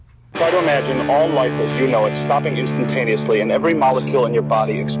Try to imagine all life as you know it stopping instantaneously and every molecule in your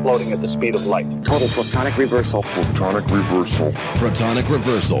body exploding at the speed of light. Total protonic reversal. Protonic reversal. Protonic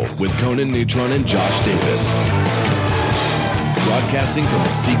reversal with Conan, Neutron, and Josh Davis. Broadcasting from a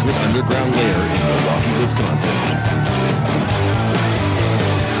secret underground lair in Milwaukee, Wisconsin.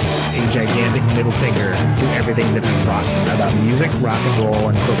 A gigantic middle finger to everything that is rotten about music, rock and roll,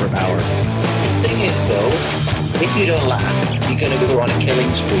 and corporate power. The thing is, though, if you don't laugh, you're going to go on a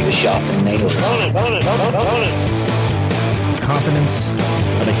killing spree with sharpened nails. Confidence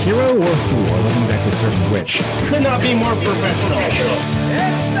of a hero or a fool. I wasn't exactly certain which. Could not be more professional.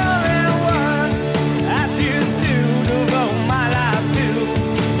 It's only one I choose to devote my life to.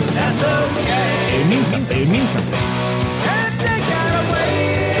 That's okay. It would mean something. It would mean something. And take that away.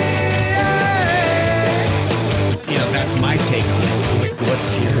 You know, that's my take on it. Like,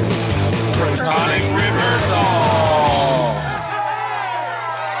 what's yours? Protonic reversal.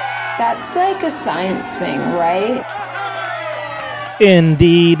 That's like a science thing, right?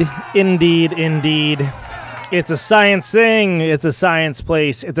 Indeed. It's a science thing. It's a science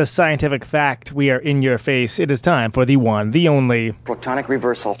place. It's a scientific fact. We are in your face. It is time for the one, the only Protonic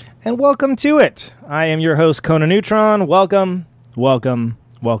reversal. And welcome to it. I am your host, Conan Neutron. Welcome.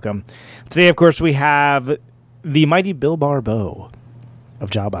 Today, of course, we have the mighty Bill Barbot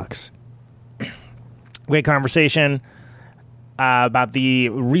of Jawbox. We had conversation about the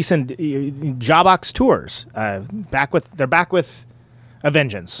recent Jawbox tours. They're back with a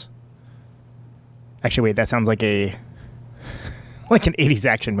vengeance. Actually, wait, that sounds like an 80s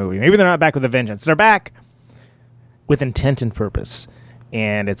action movie. Maybe they're not back with a vengeance. They're back with intent and purpose.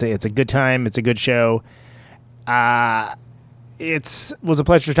 And it's a good time. It's a good show. It was a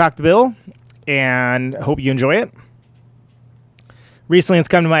pleasure to talk to Bill, and I hope you enjoy it. Recently, it's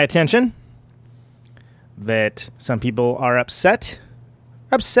come to my attention that some people are upset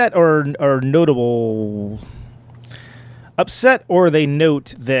or they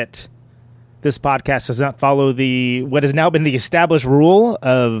note that this podcast does not follow what has now been the established rule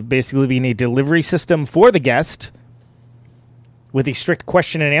of basically being a delivery system for the guest with a strict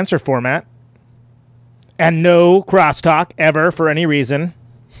question and answer format and no crosstalk ever for any reason.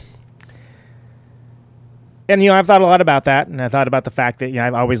 And, I've thought a lot about that, and I thought about the fact that,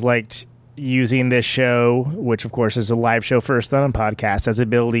 I've always liked using this show, which, of course, is a live show first, then a podcast, as the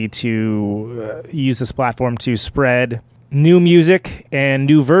ability to use this platform to spread new music and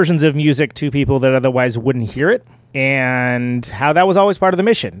new versions of music to people that otherwise wouldn't hear it, and how that was always part of the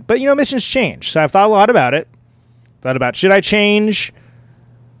mission. But, missions change, so I've thought a lot about it. Thought about, should I change?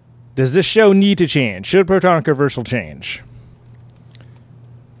 Does this show need to change? Should Protonic Reversal change?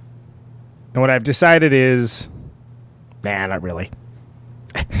 And what I've decided is, not really.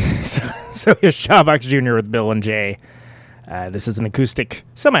 So here's Jawbox Jr. with Bill and Jay. This is an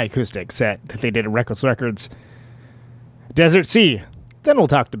semi-acoustic set that they did at Reckless Records. Desert Sea. Then we'll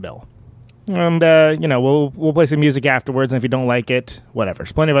talk to Bill. And, we'll play some music afterwards, and if you don't like it, whatever.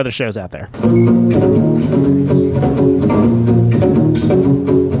 There's plenty of other shows out there.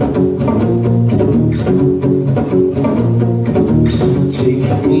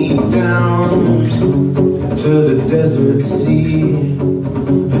 Take me down to the desert sea.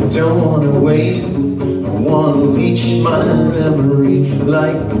 I don't wanna wait. I wanna leach my memory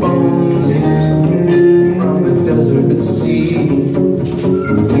like bones from the desert sea.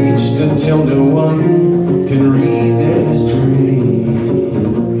 Bleached until no one can read their history.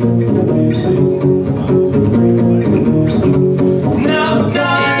 Now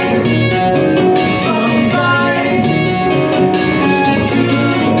dive, somebody, to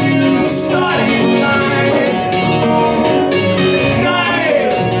the new starting line.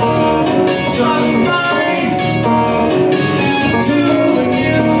 Dive, somebody, to the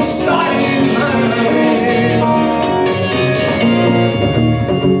new starting line.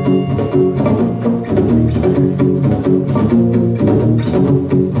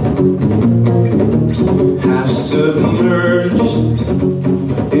 Half submerged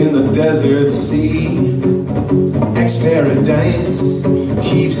in the desert sea. Ex-paradise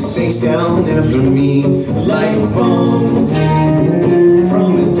keeps sinks down there for me like bones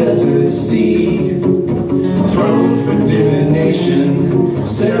from the desert sea. Thrown for divination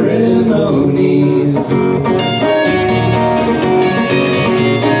ceremonies.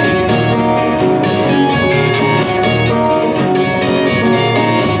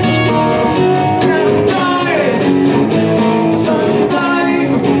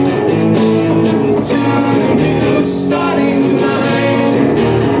 Starting line,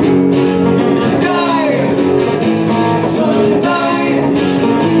 dive, sunlight,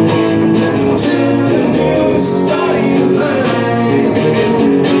 to the new starting line.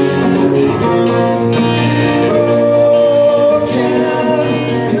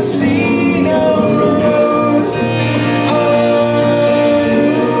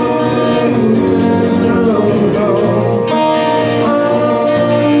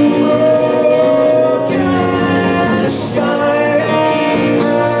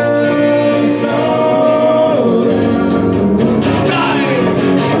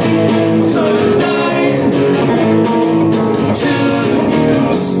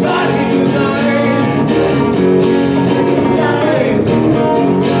 starting line.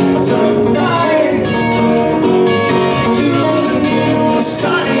 Some night to the new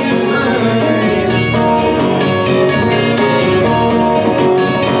starting line.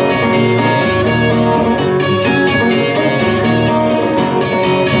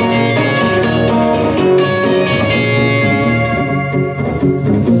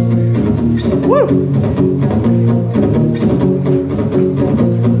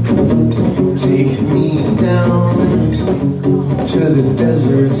 Take me down to the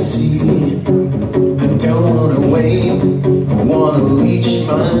desert sea. I don't wanna wait, I wanna leech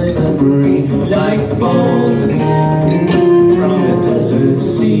my memory like bones from the desert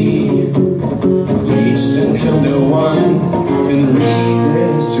sea, bleached until no one can read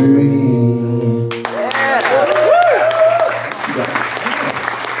their history.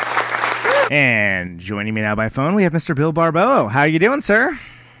 And joining me now by phone, we have Mr. Bill Barbot. How are you doing, sir?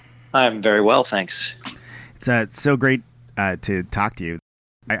 I'm very well, thanks. It's so great to talk to you.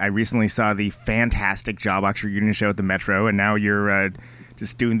 I recently saw the fantastic Jawbox reunion show at the Metro, and now you're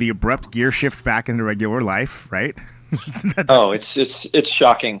just doing the abrupt gear shift back into regular life, right? It's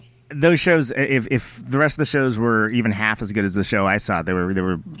shocking. Those shows, if the rest of the shows were even half as good as the show I saw, it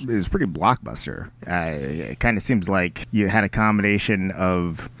was pretty blockbuster. It kind of seems like you had a combination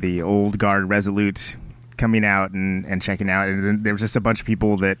of the old guard Resolute coming out and checking out, and then there was just a bunch of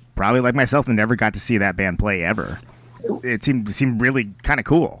people that probably like myself that never got to see that band play ever. It seemed really kind of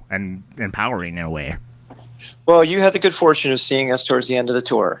cool and empowering in a way. Well, you had the good fortune of seeing us towards the end of the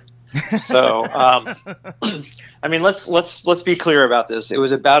tour. So, I mean, let's be clear about this. It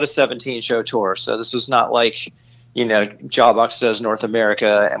was about a 17-show tour, so this was not like, Jawbox does North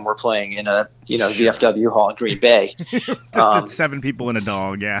America and we're playing in a, VFW hall in Green Bay. That's 7 people and a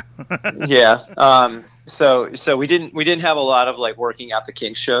dog, yeah. Yeah. So we didn't have a lot of like working out the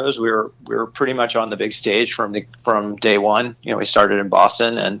kinks shows. We were pretty much on the big stage from day one. We started in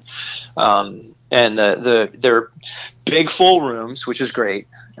Boston and they're big full rooms, which is great.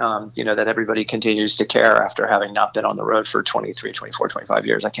 That everybody continues to care after having not been on the road for 23, 24, 25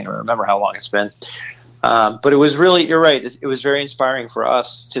 years. I can't even remember how long it's been. But it was really, you're right. It was very inspiring for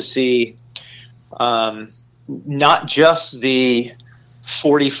us to see not just the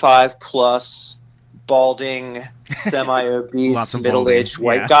 45 plus balding, semi-obese, middle-aged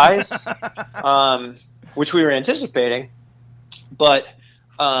white guys, which we were anticipating, but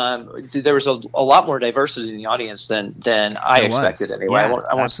there was a lot more diversity in the audience than I expected anyway. Yeah,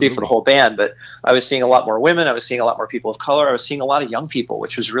 I won't speak for the whole band, but I was seeing a lot more women. I was seeing a lot more people of color. I was seeing a lot of young people,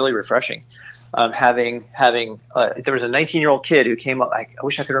 which was really refreshing. Having there was a 19-year-old kid who came up. I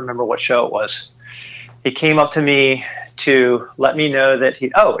wish I could remember what show it was. He came up to me to let me know that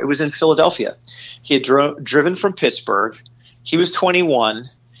it was in Philadelphia. He had driven from Pittsburgh. He was 21.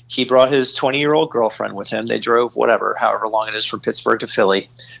 He brought his 20-year-old girlfriend with him. They drove however long it is from Pittsburgh to Philly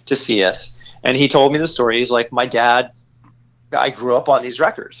to see us. And he told me the story. He's like, I grew up on these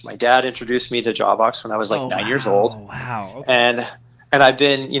records. My dad introduced me to Jawbox when I was 9 years old. Wow. And I've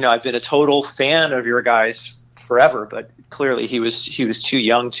been a total fan of your guys forever, but clearly he was too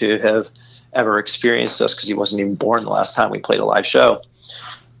young to have ever experienced us because he wasn't even born the last time we played a live show.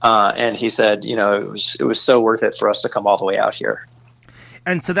 And he said, it was so worth it for us to come all the way out here.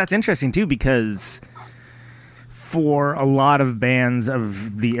 And so that's interesting too, because for a lot of bands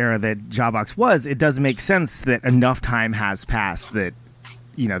of the era that Jawbox was, it does make sense that enough time has passed that,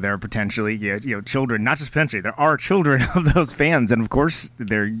 there are potentially, children, not just potentially, there are children of those fans. And of course,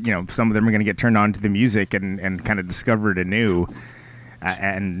 they're, some of them are going to get turned on to the music and kind of discover it anew.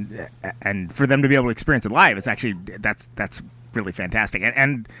 And for them to be able to experience it live, it's actually, that's really fantastic.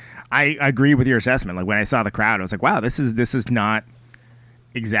 And I agree with your assessment. Like when I saw the crowd, I was like, wow, this is not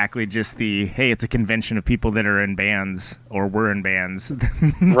exactly just hey, it's a convention of people that are in bands or were in bands.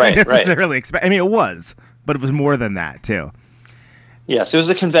 Right. Necessarily it was, but it was more than that too. Yes, it was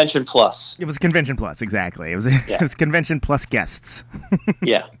a convention plus. It was a convention plus, exactly. It was convention plus guests.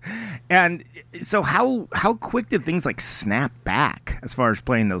 Yeah. And so how quick did things snap back as far as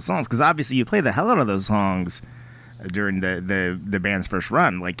playing those songs? Because obviously you play the hell out of those songs during the band's first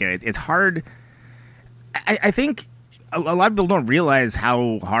run. It's hard. I think a lot of people don't realize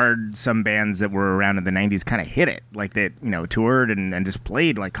how hard some bands that were around in the 90s kind of hit it. That, toured and just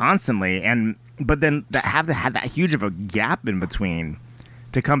played constantly. But then that have to have that huge of a gap in between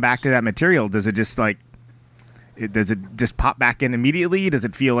to come back to that material. Does it just does it just pop back in immediately? Does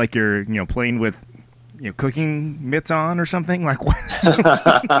it feel like you're, playing with, cooking mitts on or something? Like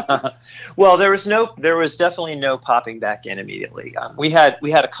what? Well, there was definitely no popping back in immediately. We had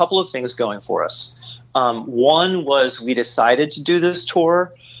a couple of things going for us. One was we decided to do this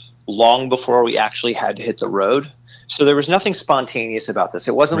tour long before we actually had to hit the road. So there was nothing spontaneous about this.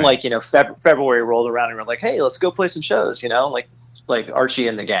 It wasn't like, February rolled around and we're like, hey, let's go play some shows, like Archie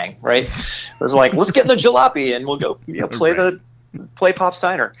and the gang, right? It was like, let's get in the jalopy and we'll go play Pop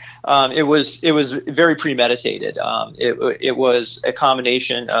Steiner. It was very premeditated. It was a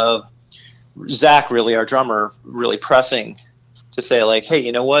combination of Zach, really, our drummer, really pressing to say, like, hey,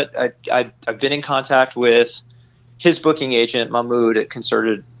 you know what? I've been in contact with his booking agent, Mahmood, at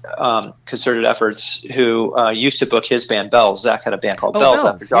Concerted Efforts, who used to book his band, Bells. Zach had a band called Bells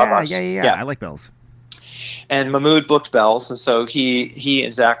after Jawbox. Yeah. I like Bells. And Mahmood booked Bells, and so he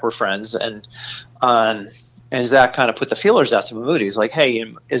and Zach were friends, and Zach kind of put the feelers out to Mahmood. He's like, hey,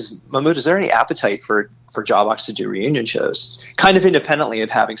 Mahmood, is there any appetite for Jawbox to do reunion shows? Kind of independently of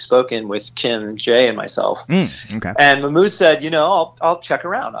having spoken with Kim, Jay, and myself. Okay. And Mahmood said, I'll check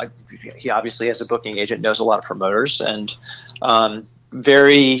around. He obviously, as a booking agent, knows a lot of promoters, and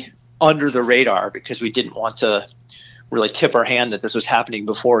very under the radar, because we didn't want to really tip our hand that this was happening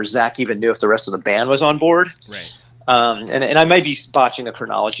before Zach even knew if the rest of the band was on board. Right. And I might be botching the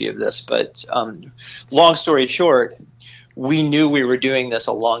chronology of this, but long story short, we knew we were doing this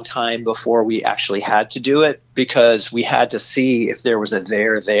a long time before we actually had to do it, because we had to see if there was a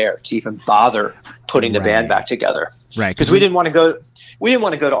there to even bother putting the band back together. Right. Because we didn't want to go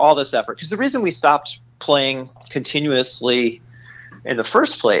to all this effort. Because the reason we stopped playing continuously in the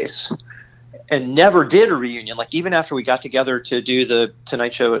first place and never did a reunion, like even after we got together to do the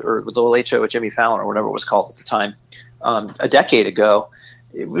Tonight Show or the Late Show with Jimmy Fallon or whatever it was called at the time, a decade ago,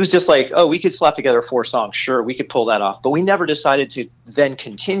 it was just like, oh, we could slap together 4 songs. Sure, we could pull that off. But we never decided to then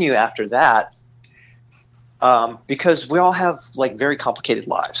continue after that, because we all have like very complicated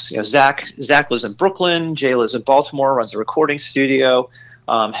lives. Zach lives in Brooklyn. Jay lives in Baltimore, runs a recording studio,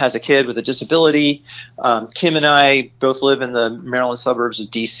 has a kid with a disability. Kim and I both live in the Maryland suburbs of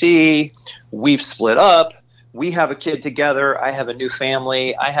D.C. We've split up. We have a kid together. I have a new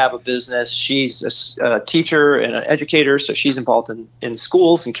family. I have a business. She's a teacher and an educator, so she's involved in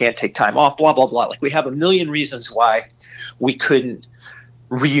schools and can't take time off, blah, blah, blah. Like, we have a million reasons why we couldn't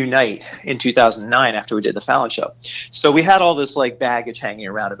reunite in 2009 after we did the Fallon show. So we had all this like baggage hanging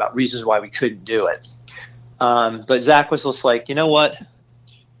around about reasons why we couldn't do it. But Zach was just like, you know what?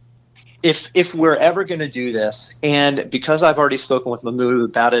 If we're ever going to do this, and because I've already spoken with Mahmood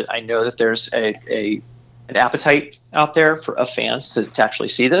about it, I know that there's an appetite out there of fans to actually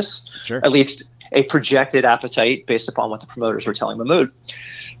see this. Sure. At least a projected appetite based upon what the promoters were telling Mahmood.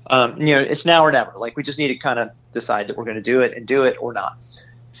 It's now or never. Like, we just need to kind of decide that we're going to do it and do it or not.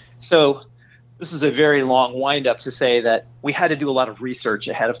 So this is a very long wind up to say that we had to do a lot of research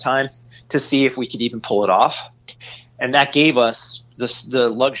ahead of time to see if we could even pull it off. And that gave us the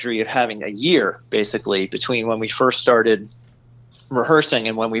luxury of having a year, basically, between when we first started rehearsing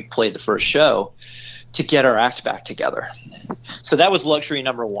and when we played the first show, to get our act back together. So that was luxury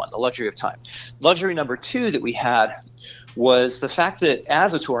number 1, the luxury of time. Luxury number 2 that we had was the fact that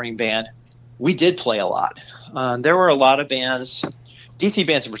as a touring band, we did play a lot. There were a lot of bands, DC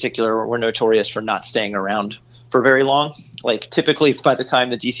bands in particular, were notorious for not staying around for very long. Like, typically by the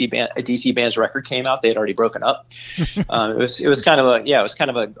time a DC band's record came out, they had already broken up. It was kind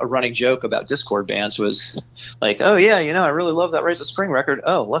of a running joke about Discord bands, was like, oh yeah, I really love that Rise of Spring record.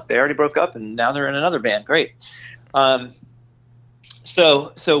 Oh, look, they already broke up and now they're in another band. Great.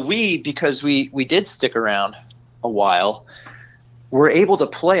 So because we did stick around a while, we're able to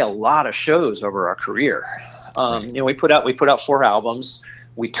play a lot of shows over our career. We put out 4 albums.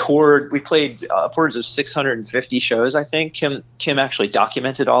 We toured. We played upwards of 650 shows, I think. Kim actually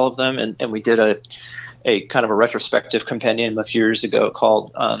documented all of them, and we did a kind of a retrospective compendium a few years ago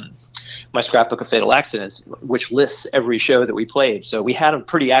called My Scrapbook of Fatal Accidents, which lists every show that we played. So we had a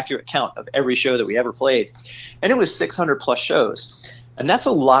pretty accurate count of every show that we ever played, and it was 600 plus shows, and that's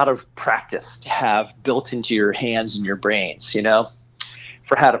a lot of practice to have built into your hands and your brains,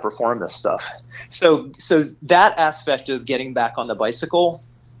 for how to perform this stuff. So that aspect of getting back on the bicycle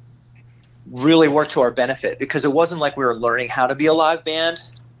really worked to our benefit, because it wasn't like we were learning how to be a live band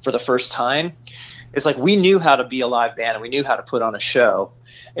for the first time. It's like we knew how to be a live band and we knew how to put on a show.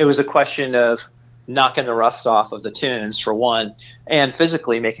 It was a question of knocking the rust off of the tunes, for one, and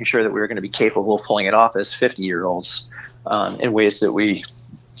physically making sure that we were going to be capable of pulling it off as 50-year-olds in ways that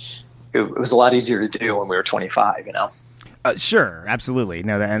it was a lot easier to do when we were 25, Sure, absolutely.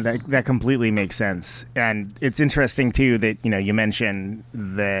 No, that completely makes sense. And it's interesting too that you mentioned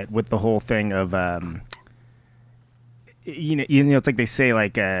that with the whole thing of it's like they say,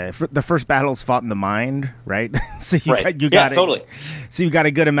 like the first battle's fought in the mind, right? So you got totally. So you got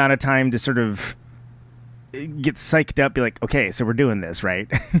a good amount of time to sort of get psyched up, be like, okay, so we're doing this, right?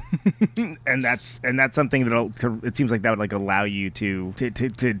 and that's something it seems like that would like allow you to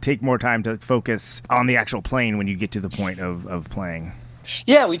take more time to focus on the actual playing when you get to the point of playing.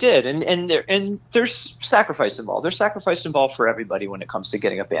 Yeah, we did, and there's sacrifice involved. There's sacrifice involved for everybody when it comes to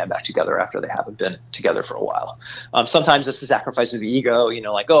getting a band back together after they haven't been together for a while. Sometimes it's a sacrifice of ego,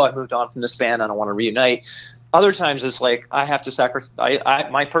 like, oh, I moved on from this band, I don't want to reunite. Other times it's like I have to sacrifice.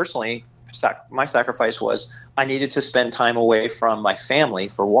 My sacrifice was I needed to spend time away from my family,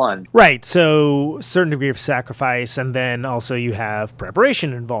 for one. Right, so certain degree of sacrifice, and then also you have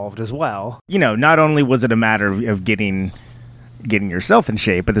preparation involved as well. Not only was it a matter of getting yourself in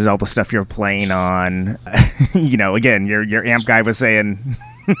shape, but there's all the stuff you're playing on. Again, your amp guy was saying,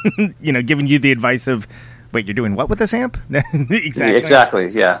 giving you the advice of, wait, you're doing what with this amp? Exactly.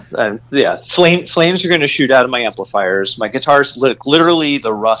 Yeah. Flames are going to shoot out of my amplifiers. My guitars, literally,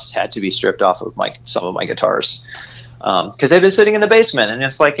 the rust had to be stripped off of some of my guitars because they've been sitting in the basement. And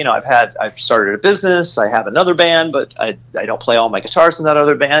it's like, I've started a business. I have another band, but I don't play all my guitars in that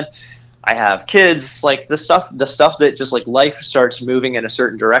other band. I have kids. Like the stuff that just like life starts moving in a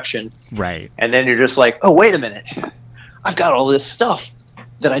certain direction. Right. And then you're just like, oh, wait a minute, I've got all this stuff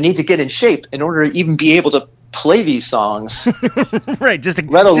that I need to get in shape in order to even be able to play these songs. Right, just to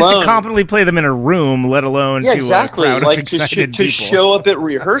competently play them in a room, let alone to a crowd of excited people. To show up at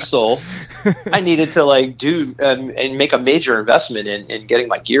rehearsal, I needed to like do and make a major investment in getting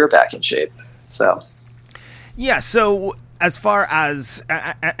my gear back in shape. So, yeah. So as far as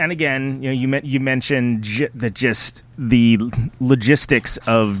and again, you mentioned the logistics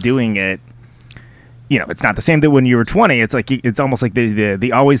of doing it. It's not the same that when you were 20. It's like it's almost like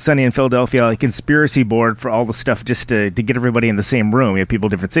the Always Sunny in Philadelphia like conspiracy board for all the stuff just to get everybody in the same room. You have people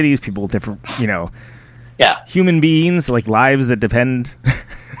in different cities, people different, human beings, like lives that depend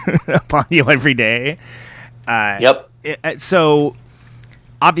upon you every day. Yep. So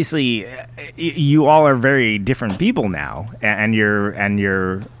obviously, you all are very different people now, and you're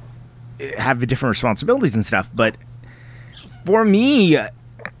have the different responsibilities and stuff. But for me,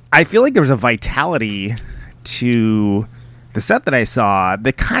 I feel like there was a vitality to the set that I saw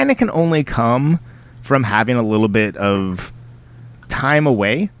that kind of can only come from having a little bit of time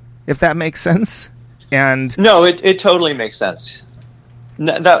away, if that makes sense. And no, it totally makes sense.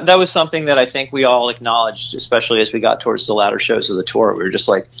 That was something that I think we all acknowledged, especially as we got towards the latter shows of the tour. We were just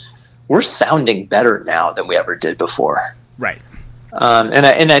like, we're sounding better now than we ever did before. Right.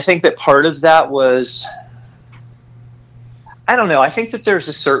 And I think that part of that was, I don't know. I think that there's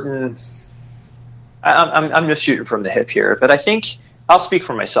a certain. I'm just shooting from the hip here, but I think I'll speak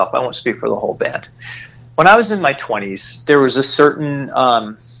for myself. I won't speak for the whole band. When I was in my 20s, there was a certain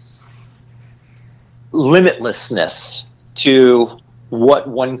limitlessness to what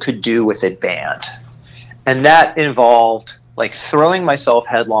one could do with a band, and that involved like throwing myself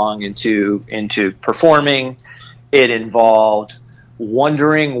headlong into performing. It involved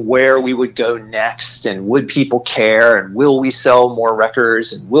wondering where we would go next, and would people care, and will we sell more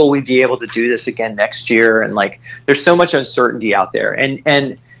records, and will we be able to do this again next year? And like, there's so much uncertainty out there.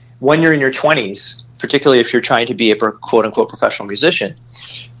 And when you're in your 20s, particularly if you're trying to be a quote unquote professional musician,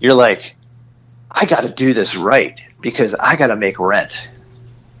 you're like, I got to do this right because I got to make rent.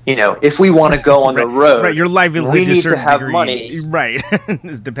 If we want to go on the road, right, your livelihood we need to have money. Right.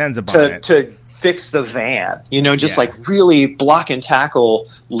 This depends upon it. To fix the van, like really block and tackle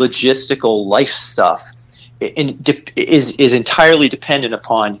logistical life stuff is entirely dependent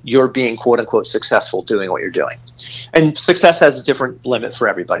upon your being quote unquote successful doing what you're doing. And success has a different limit for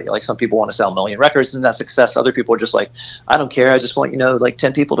everybody. Like some people want to sell 1 million records and that's success. Other people are just like, I don't care. I just want, like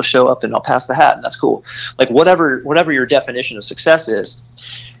 10 people to show up and I'll pass the hat and that's cool. Like whatever your definition of success is,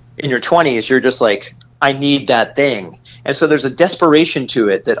 in your 20s, you're just like, I need that thing. And so there's a desperation to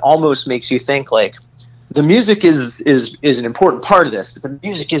it that almost makes you think like the music is an important part of this, but the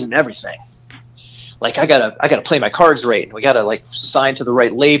music isn't everything. Like I gotta play my cards right, and we gotta like sign to the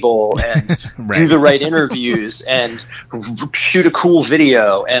right label and right. do the right interviews and shoot a cool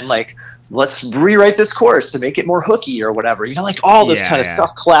video and like let's rewrite this chorus to make it more hooky or whatever. Like all this kind of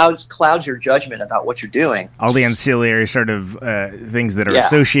stuff clouds your judgment about what you're doing. All the ancillary sort of things that are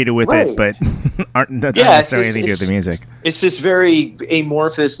associated with it, but aren't necessarily anything to do with the music. It's this very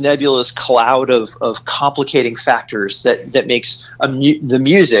amorphous, nebulous cloud of complicating factors that makes the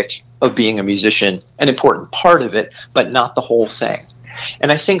music of being a musician an important part of it, but not the whole thing.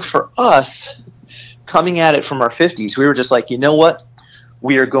 And I think for us, coming at it from our 50s, we were just like, you know what?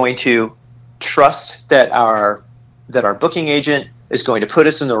 We are going to trust that our booking agent is going to put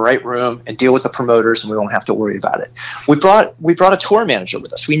us in the right room and deal with the promoters, and we won't have to worry about it. We brought a tour manager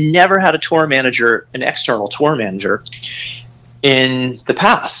with us. We never had a tour manager, an external tour manager, in the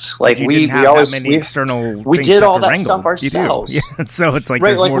past. Like we did all that stuff ourselves. Yeah, so it's like, right,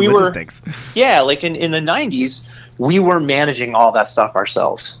 there's like more logistics. Like in the 90s, we were managing all that stuff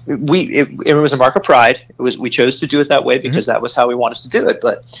ourselves. It was a mark of pride. We chose to do it that way because that was how we wanted to do it.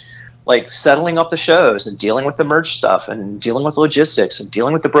 But like settling up the shows and dealing with the merch stuff and dealing with logistics and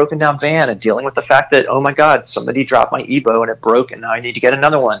dealing with the broken down van and dealing with the fact that, oh my God, somebody dropped my Ebo and it broke and now I need to get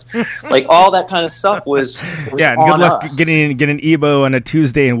another one. Like all that kind of stuff was yeah, on good luck us. getting an Ebo on a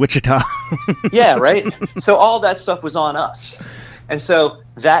Tuesday in Wichita. Yeah, right. So all that stuff was on us. And so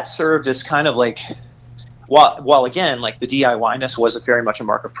that served as kind of like, while again, like the DIY-ness was very much a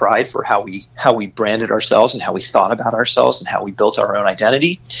mark of pride for how we branded ourselves and how we thought about ourselves and how we built our own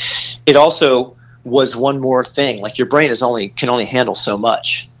identity. It also was one more thing. Like your brain can only handle so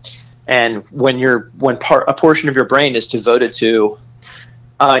much, and when a portion of your brain is devoted to,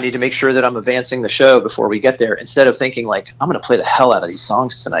 I need to make sure that I'm advancing the show before we get there, instead of thinking like I'm going to play the hell out of these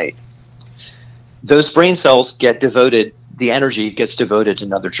songs tonight. Those brain cells get devoted. The energy gets devoted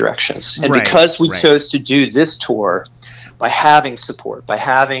in other directions. And because we chose to do this tour by having support, by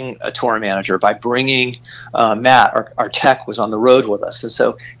having a tour manager, by bringing Matt, our tech, was on the road with us. And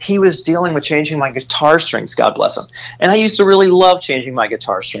so he was dealing with changing my guitar strings, God bless him. And I used to really love changing my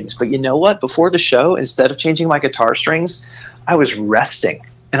guitar strings. But you know what? Before the show, instead of changing my guitar strings, I was resting.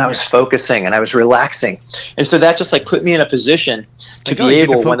 And I was focusing and I was relaxing. And so that just like put me in a position to be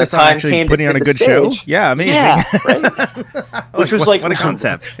able, when the time came to putting on a good show. Yeah, amazing. Yeah, right? Which was what a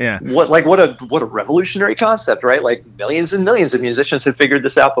concept. Yeah. What a revolutionary concept, right? Like millions and millions of musicians had figured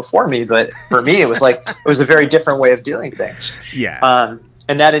this out before me, but for me it was a very different way of doing things. Yeah.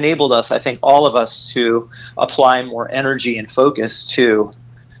 And that enabled us, I think, all of us to apply more energy and focus to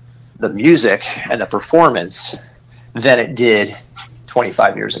the music and the performance than it did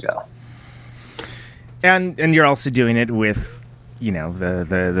 25 years ago. And you're also doing it with, you know,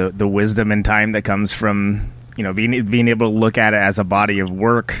 the wisdom and time that comes from, you know, being able to look at it as a body of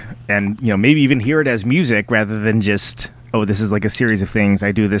work and, you know, maybe even hear it as music rather than just, oh, this is like a series of things.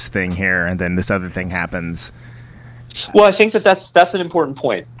 I do this thing here and then this other thing happens. Well, I think that's an important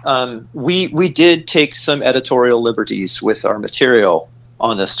point. We did take some editorial liberties with our material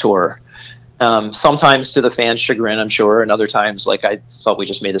on this tour. Sometimes to the fans' chagrin, I'm sure, and other times, like, I thought we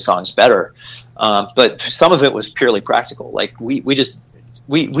just made the songs better. But some of it was purely practical. Like we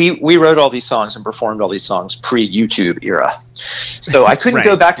wrote all these songs and performed all these songs pre-YouTube era. So I couldn't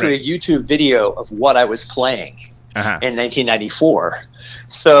go back to a YouTube video of what I was playing in 1994.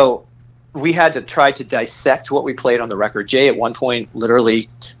 So we had to try to dissect what we played on the record. Jay at one point literally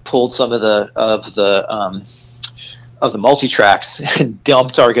pulled some of the multi-tracks and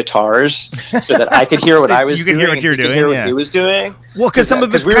dumped our guitars so that I could hear what I was doing. You could hear what you're doing. Hear what he was doing. Well, because some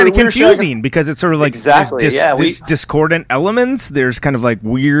of it's kind of confusing because it's sort of like discordant elements. There's kind of like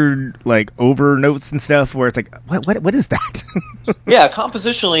weird like over notes and stuff where it's like, what is that? Yeah,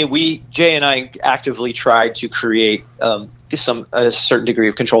 compositionally, Jay and I actively tried to create a certain degree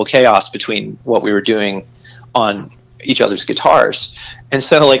of controlled chaos between what we were doing on each other's guitars. And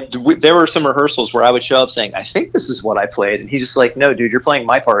so like there were some rehearsals where I would show up saying, I think this is what I played. And he's just like, no, dude, you're playing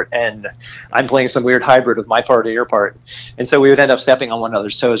my part. And I'm playing some weird hybrid of my part and your part. And so we would end up stepping on one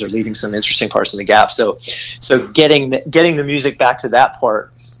another's toes or leaving some interesting parts in the gap. So getting the music back to that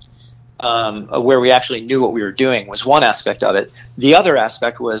part where we actually knew what we were doing was one aspect of it. The other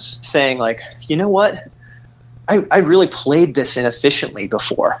aspect was saying like, you know what? I really played this inefficiently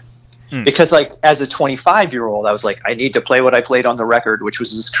before. Because like as a 25-year-old, I was like, I need to play what I played on the record, which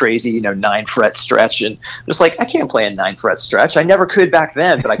was this crazy, 9-fret stretch. And just like, I can't play a 9-fret stretch. I never could back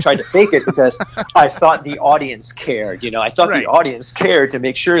then, but I tried to fake it because I thought the audience cared. I thought the audience cared to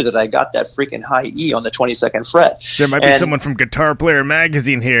make sure that I got that freaking high E on the 22nd fret. There might be someone from Guitar Player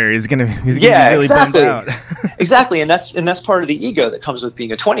Magazine here. He's gonna be really bummed out. Exactly, and that's part of the ego that comes with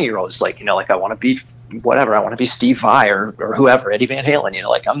being a 20-year-old. It's like, like I want to be whatever, I want to be Steve Vai or whoever, Eddie Van Halen,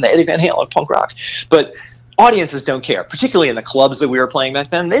 like I'm the Eddie Van Halen of punk rock. But audiences don't care, particularly in the clubs that we were playing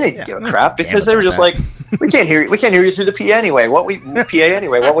back then. They didn't give a crap because they were just like, we can't hear you through the PA anyway. What we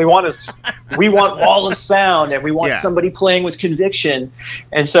want is we want wall of sound and we want somebody playing with conviction.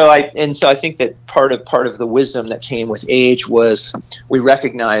 And so I think that part of the wisdom that came with age was we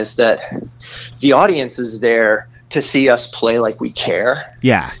recognized that the audience is there to see us play like we care.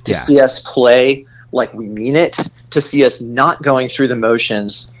 To see us play like we mean it, to see us not going through the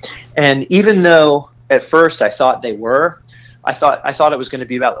motions. And even though at first I thought they were, I thought it was going to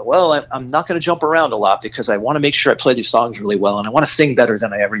be about, well, I'm not going to jump around a lot because I want to make sure I play these songs really well, and I want to sing better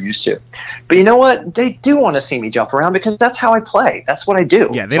than I ever used to. But you know what? They do want to see me jump around because that's how I play. That's what I do.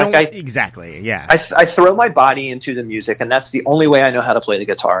 Yeah, they don't exactly. Yeah, I throw my body into the music, and that's the only way I know how to play the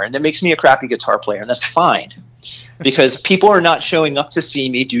guitar. And it makes me a crappy guitar player, and that's fine. Because people are not showing up to see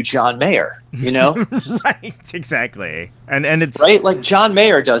me do John Mayer, you know? Right, exactly. And it's right, like John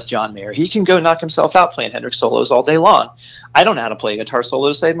Mayer does John Mayer. He can go knock himself out playing Hendrix solos all day long. I don't know how to play a guitar solo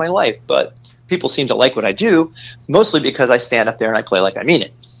to save my life, but people seem to like what I do, mostly because I stand up there and I play like I mean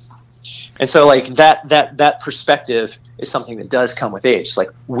it. And so like that perspective is something that does come with age. It's like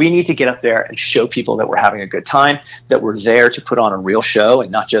we need to get up there and show people that we're having a good time, that we're there to put on a real show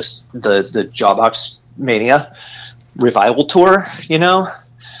and not just the Jawbox Mania revival tour, you know?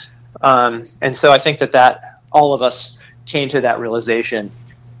 And so I think that all of us came to that realization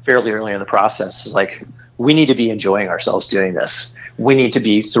fairly early in the process. It's like, we need to be enjoying ourselves doing this. We need to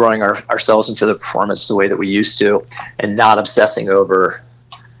be throwing ourselves into the performance the way that we used to and not obsessing over,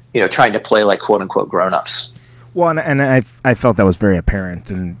 you know, trying to play like quote unquote grown-ups. Well, and I felt that was very apparent,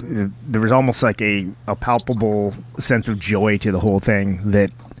 and there was almost like a palpable sense of joy to the whole thing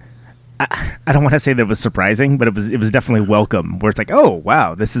that I don't want to say that it was surprising, but it was definitely welcome. Where it's like, oh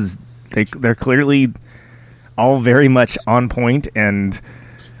wow, they're clearly all very much on point and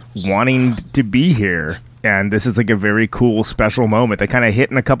wanting to be here, and this is like a very cool, special moment that kind of hit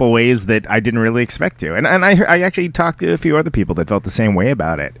in a couple ways that I didn't really expect to. And I actually talked to a few other people that felt the same way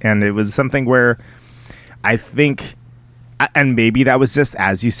about it, and it was something where I think, and maybe that was just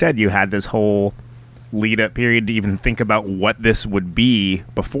as you said, you had this whole lead-up period to even think about what this would be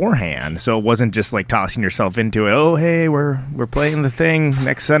beforehand, so it wasn't just like tossing yourself into it. Oh, hey, we're playing the thing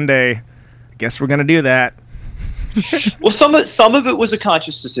next Sunday. I guess we're gonna do that. Well, some of it was a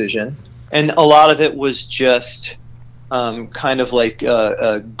conscious decision, and a lot of it was just kind of like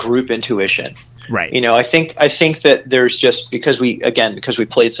a group intuition. Right. You know, I think that there's just because we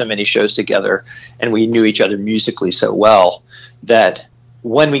played so many shows together and we knew each other musically so well that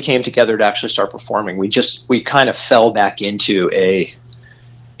when we came together to actually start performing, we kind of fell back into a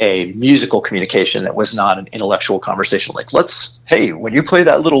musical communication that was not an intellectual conversation. Like, hey, when you play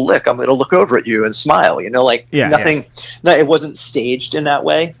that little lick, I'm going to look over at you and smile, you know, like nothing, no, it wasn't staged in that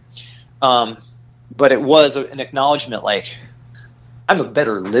way. But it was an acknowledgement. Like, I'm a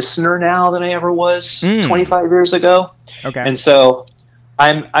better listener now than I ever was 25 years ago. Okay. And so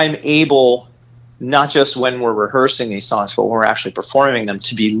I'm able, not just when we're rehearsing these songs, but when we're actually performing them,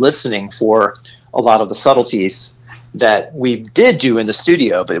 to be listening for a lot of the subtleties that we did do in the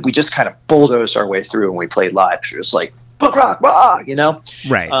studio, but we just kind of bulldozed our way through when we played live. It was like, punk rock, rah, you know?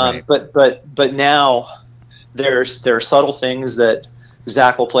 Right. Right. But now there are subtle things that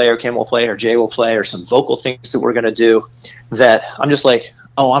Zach will play or Kim will play or Jay will play or some vocal things that we're going to do that I'm just like,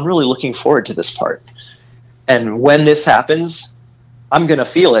 oh, I'm really looking forward to this part. And when this happens, I'm going to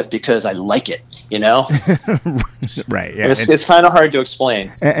feel it because I like it, you know? Right. Yeah. It's kind of hard to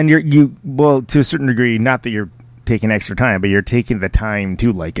explain. And you, well, to a certain degree, not that you're taking extra time, but you're taking the time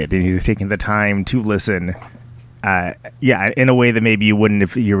to like it, and you're taking the time to listen. In a way that maybe you wouldn't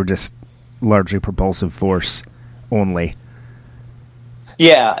if you were just largely propulsive force only.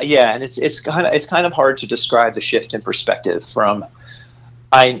 Yeah, and it's kind of hard to describe the shift in perspective from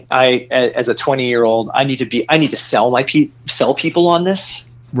I as a 20-year-old, I need to sell people on this.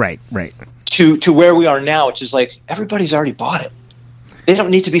 Right. To where we are now, which is like everybody's already bought it. They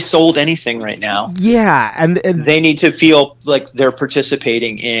don't need to be sold anything right now. Yeah, and they need to feel like they're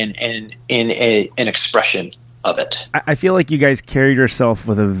participating in an expression of it. I feel like you guys carried yourself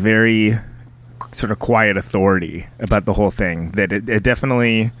with a very sort of quiet authority about the whole thing. That it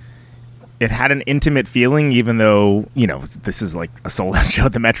definitely, it had an intimate feeling, even though, you know, this is like a sold-out show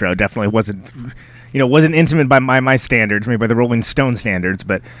at the Metro. It definitely wasn't intimate by my standards, maybe by the Rolling Stone standards,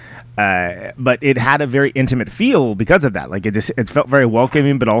 but it had a very intimate feel because of that. Like it felt very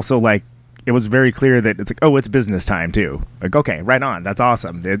welcoming, but also like it was very clear that it's like, oh, it's business time too. Like, okay, right on. That's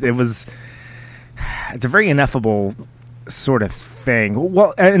awesome. It's a very ineffable sort of thing.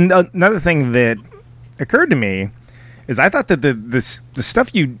 Well, and another thing that occurred to me is I thought that the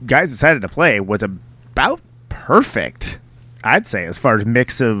stuff you guys decided to play was about perfect, I'd say, as far as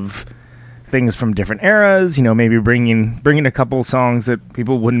mix of things from different eras, you know, maybe bringing a couple songs that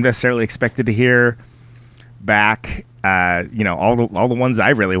people wouldn't necessarily expected to hear back, you know, all the ones I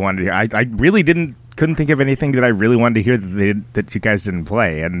really wanted to hear. I really couldn't think of anything that I really wanted to hear that you guys didn't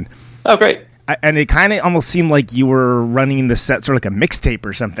play. And oh, great. And it kind of almost seemed like you were running the set sort of like a mixtape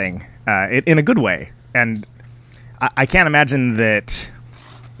or something, in a good way. And I can't imagine that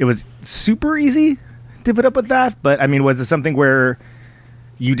it was super easy to put up with that. But I mean, was it something where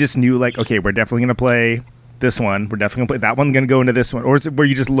you just knew, like, okay, we're definitely going to play this one, we're definitely going to play that one, going to go into this one? Or is it where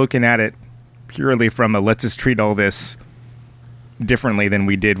you just looking at it purely from a let's just treat all this differently than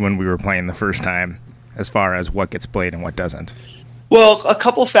we did when we were playing the first time, as far as what gets played and what doesn't? Well, a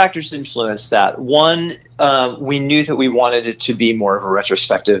couple of factors influenced that. One, we knew that we wanted it to be more of a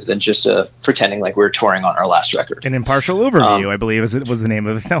retrospective than just pretending like we were touring on our last record. An impartial overview, I believe, was the name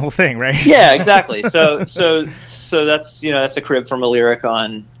of the whole thing, right? Yeah, exactly. So that's that's a crib from a lyric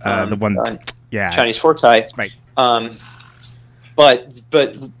on the one, Chinese Fork Tie. Right. But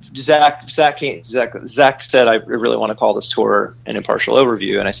Zach said, I really want to call this tour an impartial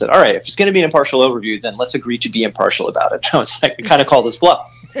overview. And I said, all right, if it's going to be an impartial overview, then let's agree to be impartial about it. I was like, I kind of call this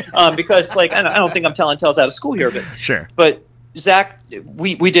bluff. Because, like, I don't think I'm telling tales out of school here, but sure. But Zach,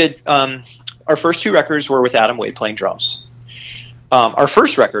 we did, our first 2 records were with Adam Wade playing drums. Our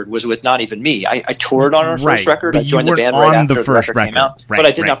first record was with not even me. I toured on our first record. I joined the band right after the record came out, but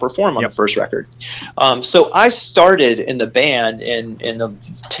I did not perform on the first record. So I started in the band in the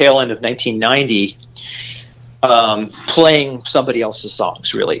tail end of 1990, playing somebody else's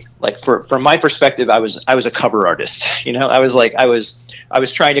songs. Really, like from my perspective, I was a cover artist. I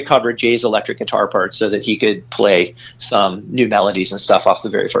was trying to cover Jay's electric guitar parts so that he could play some new melodies and stuff off the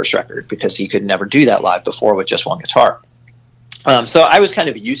very first record, because he could never do that live before with just one guitar. So I was kind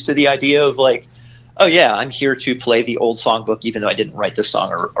of used to the idea of, like, oh yeah, I'm here to play the old songbook, even though I didn't write the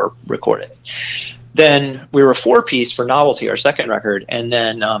song or record it. Then we were a 4-piece for Novelty, our second record, and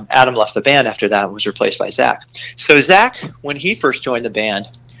then Adam left the band after that and was replaced by Zach. So Zach, when he first joined the band,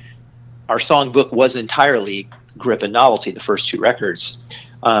 our songbook was entirely Grip and Novelty, the first 2 records.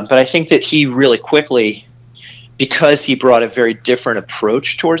 But I think that he really quickly, because he brought a very different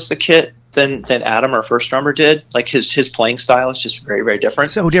approach towards the kit than Adam, our first drummer, did. Like, his playing style is just very, very different.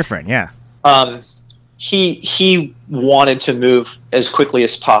 So different, yeah. He wanted to move as quickly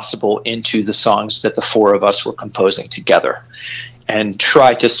as possible into the songs that the 4 of us were composing together, and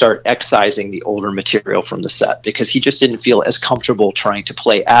try to start excising the older material from the set, because he just didn't feel as comfortable trying to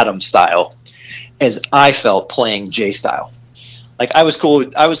play Adam style as I felt playing Jay style. Like, I was cool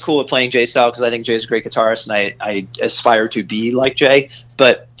with playing Jay style because I think Jay's a great guitarist, and I aspire to be like Jay,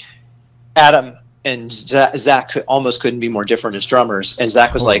 but Adam and Zach almost couldn't be more different as drummers. And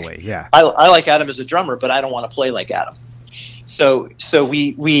Zach was like, yeah. I like Adam as a drummer, but I don't want to play like Adam. So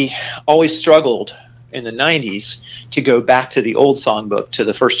we always struggled in the 90s to go back to the old songbook, to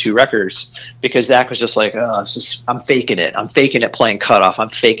the first 2 records, because Zach was just like, I'm faking it. I'm faking it playing Cutoff. I'm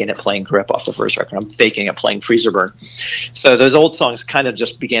faking it playing Grip off the first record. I'm faking it playing Freezer Burn. So those old songs kind of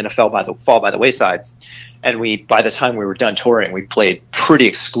just began to fall by the wayside. And by the time we were done touring, we played pretty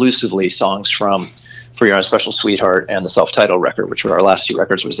exclusively songs from For Your Own Special Sweetheart and the self-titled record, which were our last 2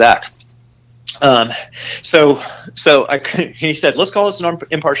 records with Zach. So he said, let's call this an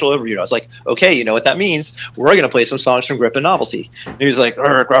impartial overview. I was like, okay, you know what that means? We're going to play some songs from Grip and Novelty. And he was like,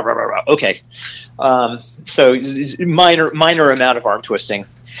 okay. So minor amount of arm twisting.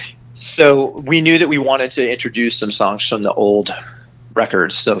 So we knew that we wanted to introduce some songs from the old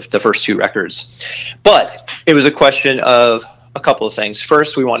records, the first 2 records, but it was a question of a couple of things.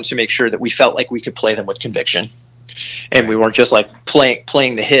 First, we wanted to make sure that we felt like we could play them with conviction, and we weren't just like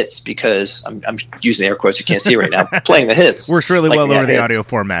playing the hits, because I'm using air quotes you can't see right now. Playing the hits works really like well over the audio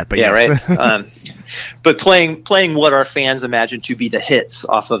format, but yeah, yes. Right. But playing what our fans imagined to be the hits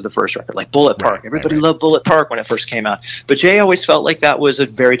off of the first record, like Bullet Park. Everybody loved Bullet Park when it first came out, but Jay always felt like that was a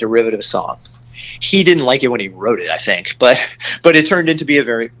very derivative song. He didn't like it when he wrote it, I think, but it turned out to be a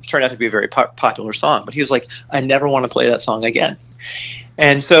very popular song. But he was like, I never want to play that song again.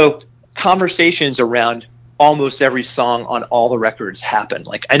 And so conversations around almost every song on all the records happened.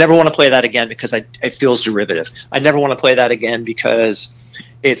 Like, I never want to play that again because it feels derivative. I never want to play that again because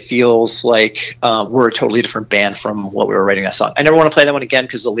it feels like we're a totally different band from what we were writing that song. I never want to play that one again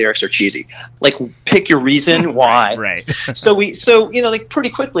because the lyrics are cheesy. Like, pick your reason why. Right. So like,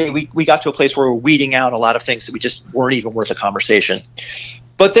 pretty quickly we got to a place where we're weeding out a lot of things that we just weren't even worth a conversation.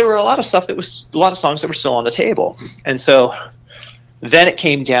 But there were a lot of songs that were still on the table. And so then it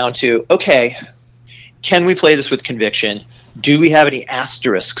came down to, okay, can we play this with conviction? Do we have any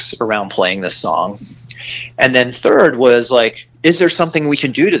asterisks around playing this song? And then third was like, is there something we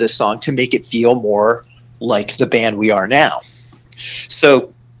can do to this song to make it feel more like the band we are now?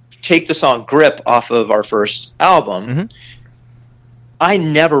 So take the song Grip off of our first album. Mm-hmm. I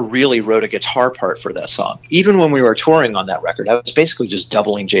never really wrote a guitar part for that song. Even when we were touring on that record, I was basically just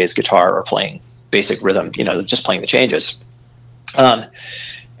doubling Jay's guitar or playing basic rhythm, just playing the changes. And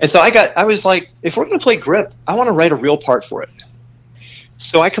so I was like, if we're going to play Grip, I want to write a real part for it.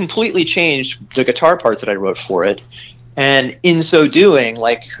 So I completely changed the guitar part that I wrote for it. And in so doing,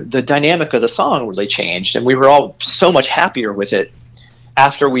 like, the dynamic of the song really changed, and we were all so much happier with it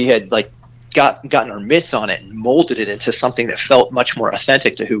after we had like gotten our mitts on it and molded it into something that felt much more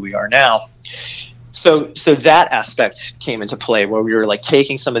authentic to who we are now. So that aspect came into play, where we were like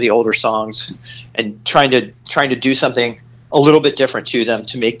taking some of the older songs and trying to do something a little bit different to them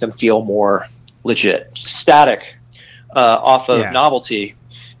to make them feel more legit. Static off of Novelty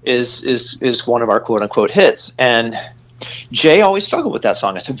is one of our quote unquote hits, and Jay always struggled with that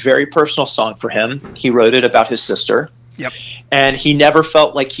song. It's a very personal song for him. He wrote it about his sister. Yep. And he never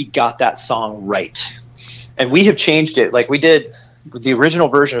felt like he got that song right. And we have changed it. Like we did the original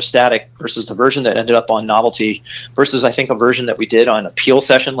version of Static versus the version that ended up on Novelty versus I think a version that we did on Appeal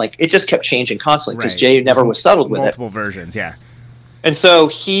Session. Like it just kept changing constantly because Jay never was settled with multiple versions, yeah. And so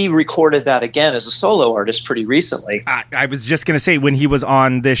he recorded that again as a solo artist pretty recently. I was just going to say, when he was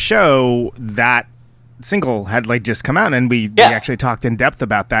on this show, that single had like just come out, and we actually talked in depth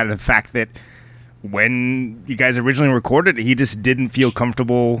about that, and the fact that when you guys originally recorded it, he just didn't feel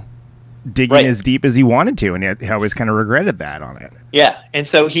comfortable digging as deep as he wanted to, and he always kind of regretted that on it. Yeah, and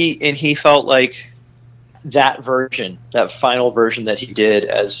so he felt like that version, that final version that he did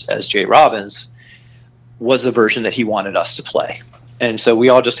as Jay Robbins, was the version that he wanted us to play. And so we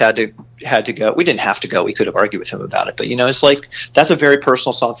all just had to go. We didn't have to go. We could have argued with him about it. But, you know, it's like that's a very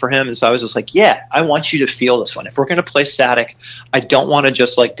personal song for him. And so I was just like, yeah, I want you to feel this one. If we're going to play Static, I don't want to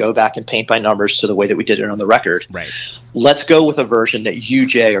just like go back and paint by numbers to the way that we did it on the record. Right. Let's go with a version that you,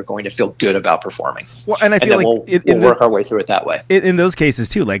 Jay, are going to feel good about performing. Well, and I feel like we'll work our way through it that way. In those cases,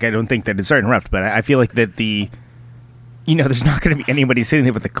 too, like I don't think that it's sorry to interrupt, but I feel like that there's not going to be anybody sitting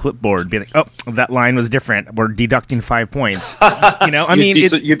there with a clipboard being like, oh, that line was different. We're deducting 5 points. You know, I mean,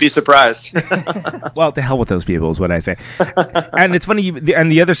 you'd be surprised. Well, to hell with those people is what I say. And it's funny.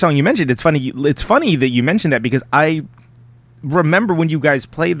 And the other song you mentioned, it's funny that you mentioned that, because I remember when you guys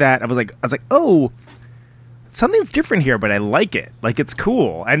played that, I was like, oh, something's different here, but I like it. Like, it's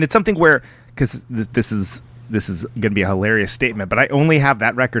cool. And it's something where, because this is going to be a hilarious statement, but I only have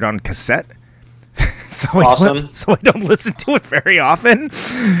that record on cassette. So awesome. I don't listen to it very often,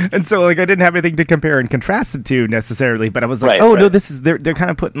 and so like I didn't have anything to compare and contrast it to necessarily. But I was like, no, this is they're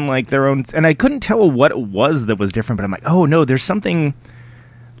kind of putting like their own, and I couldn't tell what it was that was different. But I'm like, oh no, there's something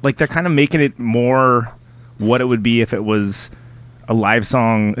like they're kind of making it more what it would be if it was a live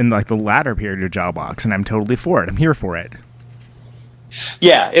song in like the latter period of Jawbox, and I'm totally for it. I'm here for it.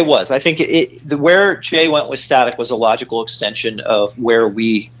 Yeah, it was. I think where Jay went with Static was a logical extension of where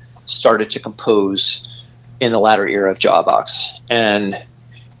we started to compose in the latter era of Jawbox, and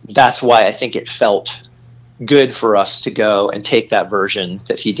that's why I think it felt good for us to go and take that version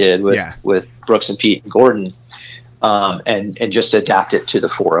that he did with Brooks and Pete and Gordon, and just adapt it to the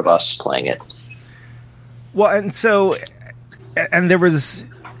four of us playing it. Well, and so, and there was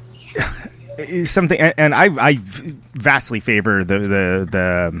something, and I vastly favor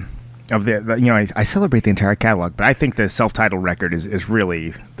the you know, I celebrate the entire catalog, but I think the self-titled record is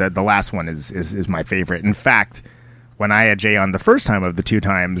really the last one is my favorite. In fact, when I had Jay on the first time of the 2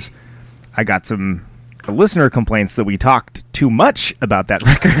 times, I got some listener complaints that we talked too much about that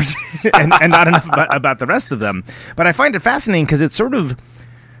record and not enough about the rest of them. But I find it fascinating because it's sort of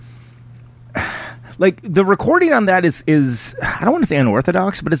like the recording on that is I don't want to say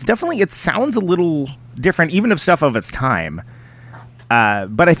unorthodox, but it sounds a little different, even of stuff of its time.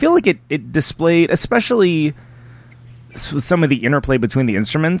 But I feel like it displayed, especially some of the interplay between the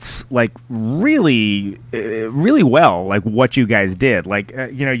instruments, like really, really well, like what you guys did. Like,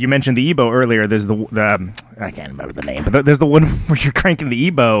 you know, you mentioned the EBow earlier. There's the I can't remember the name, but there's the one where you're cranking the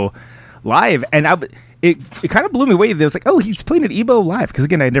EBow live, and it kind of blew me away. There was like, oh, he's playing an EBow live, because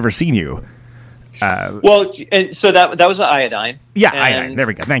again, I'd never seen you. Well, and so that was an Iodine. Yeah, Iodine. There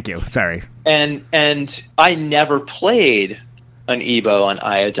we go. Thank you. Sorry. And I never played an EBow on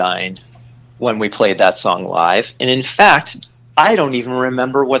Iodine when we played that song live, and in fact I don't even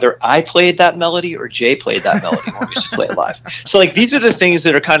remember whether I played that melody or Jay played that melody when we used to play it live. So like these are the things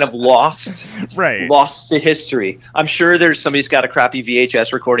that are kind of lost to history. I'm sure somebody's got a crappy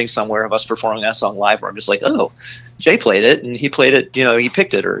VHS recording somewhere of us performing that song live where I'm just like, oh, Jay played it, and he played it, you know, he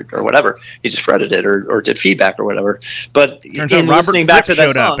picked it or whatever. He just fretted it or did feedback or whatever. But turns out Robert Fripp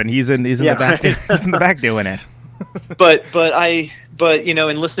showed up, and he's in the back he's in the back doing it. But you know,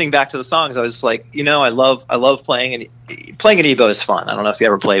 in listening back to the songs, I was like, you know, I love playing an EBow is fun. I don't know if you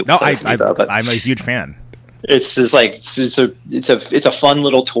ever played. No, EBow, but I'm a huge fan. It's just like it's a fun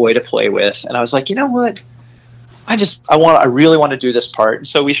little toy to play with, and I was like, you know what, I really want to do this part. And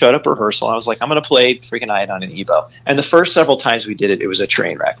so we showed up rehearsal. And I was like, I'm going to play freaking Iodine and Ebo. And the first several times we did it, it was a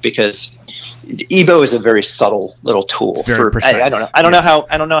train wreck because Ebo is a very subtle little tool. Very precise. I don't know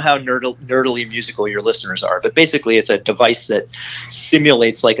how nerdily musical your listeners are, but basically it's a device that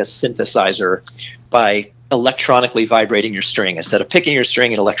simulates like a synthesizer by electronically vibrating your string. Instead of picking your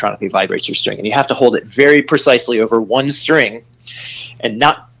string, it electronically vibrates your string. And you have to hold it very precisely over one string and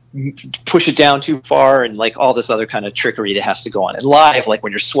not push it down too far and like all this other kind of trickery that has to go on. And live, like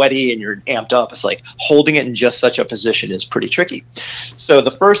when you're sweaty and you're amped up, it's like holding it in just such a position is pretty tricky. So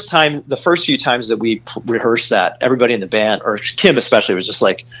the first few times that we rehearsed that, everybody in the band, or Kim especially, was just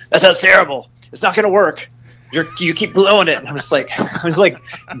like, that sounds terrible. It's not going to work. You keep blowing it. And I was like,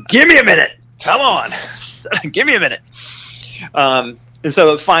 give me a minute. Come on. Give me a minute. And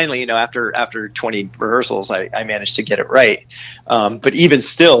so finally, after 20 rehearsals, I managed to get it right. But even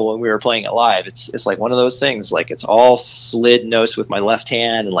still, when we were playing it live, it's like one of those things, like it's all slid notes with my left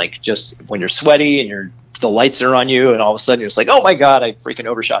hand. And like, just when you're sweaty and the lights are on you and all of a sudden you're just like, oh my God, I freaking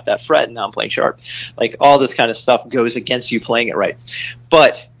overshot that fret and now I'm playing sharp. Like all this kind of stuff goes against you playing it right.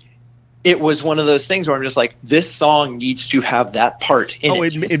 But it was one of those things where I'm just like, this song needs to have that part in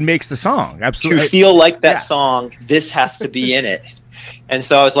it. It makes the song. Absolutely. To feel like that song, this has to be in it. And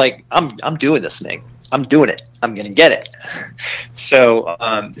so I was like, I'm doing this thing. I'm doing it. I'm going to get it. So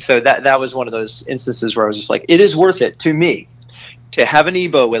that was one of those instances where I was just like, it is worth it to me to have an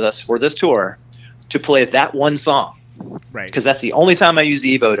Ebo with us for this tour to play that one song. Right. Because that's the only time I use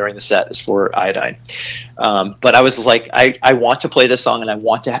the Ebo during the set is for Iodine. But I was like, I want to play this song and I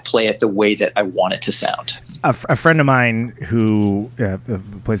want to play it the way that I want it to sound. A friend of mine who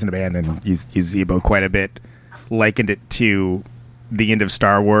plays in a band and uses Ebo quite a bit likened it to the end of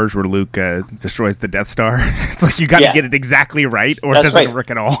Star Wars where Luke destroys the Death Star. It's like you got to get it exactly right or it doesn't work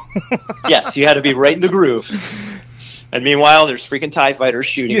at all. Yes, you had to be right in the groove. And meanwhile, there's freaking TIE fighters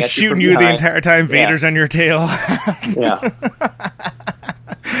shooting at you. Shooting you the entire time. Vader's on your tail.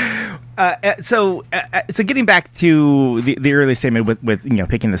 So getting back to the earlier statement with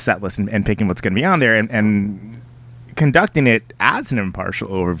picking the set list and picking what's going to be on there and conducting it as an impartial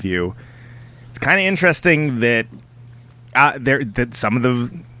overview, it's kind of interesting that that some of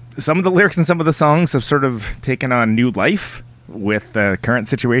the lyrics and some of the songs have sort of taken on new life with the current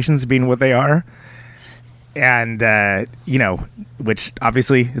situations being what they are. And which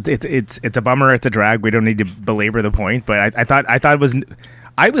obviously it's a bummer, it's a drag. We don't need to belabor the point, but I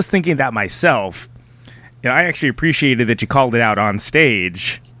was thinking that myself. I actually appreciated that you called it out on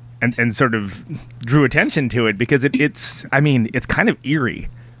stage and sort of drew attention to it because it's kind of eerie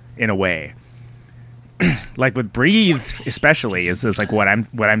in a way. Like with Breathe, especially is like what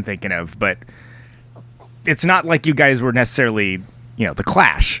I'm thinking of, but it's not like you guys were necessarily the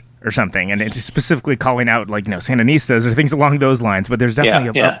Clash or something, and it's specifically calling out like Sandinistas or things along those lines. But there's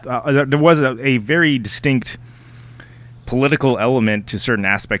definitely there was a very distinct political element to certain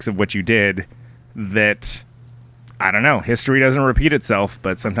aspects of what you did that I don't know. History doesn't repeat itself,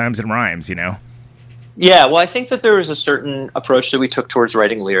 but sometimes it rhymes. Yeah, well, I think that there was a certain approach that we took towards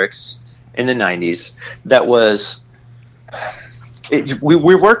writing lyrics in the 90s that was we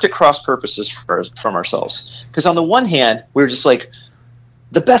worked at cross purposes from ourselves, because on the one hand we were just like,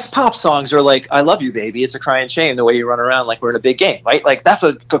 the best pop songs are like, I love you baby, it's a crying shame the way you run around like we're in a big game, right? Like that's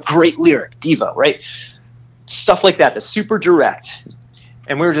a great lyric, diva, right? Stuff like that, that's super direct.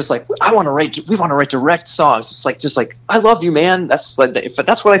 And we were just like, we want to write direct songs. It's like, just like, I love you, man. That's like, if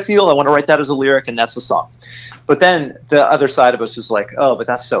that's what I feel, I want to write that as a lyric, and that's the song. But then the other side of us was like, oh, but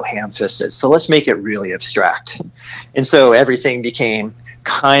that's so ham-fisted. So let's make it really abstract. And so everything became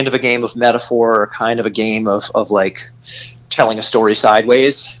kind of a game of metaphor, or kind of a game of like telling a story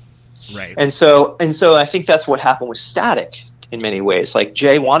sideways. Right. And so I think that's what happened with Static in many ways. Like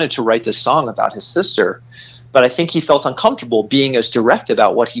Jay wanted to write this song about his sister, but I think he felt uncomfortable being as direct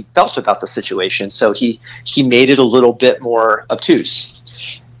about what he felt about the situation. So he made it a little bit more obtuse.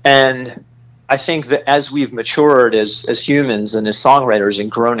 And I think that as we've matured as humans and as songwriters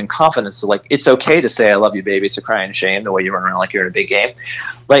and grown in confidence, like it's okay to say, I love you, baby, it's a crying shame the way you run around like you're in a big game.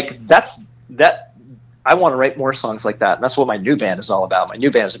 Like that I want to write more songs like that. And that's what my new band is all about. My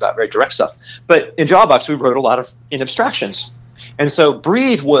new band is about very direct stuff. But in Jawbox, we wrote a lot in abstractions. And so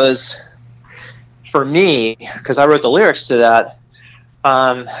Breathe was, for me, because I wrote the lyrics to that,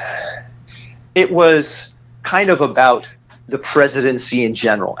 it was kind of about the presidency in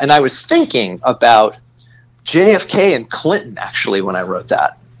general. And I was thinking about JFK and Clinton actually when I wrote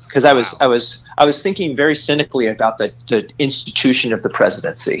that, because I was thinking very cynically about the institution of the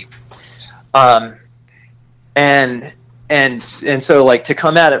presidency. And so like to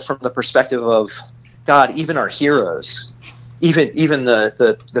come at it from the perspective of God, even our heroes, even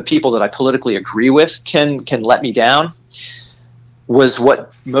the people that I politically agree with can let me down, was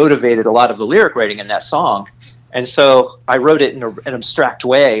what motivated a lot of the lyric writing in that song. And so I wrote it in an abstract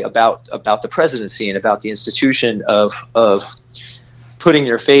way about the presidency and about the institution of putting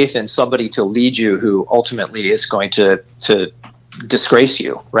your faith in somebody to lead you who ultimately is going to disgrace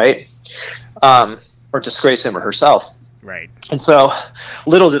you, right? Or disgrace him or herself. Right. And so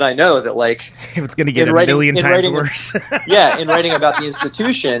little did I know that, like, it's going to get a million times worse. Yeah, in writing about the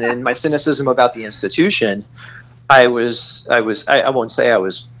institution and my cynicism about the institution, I won't say I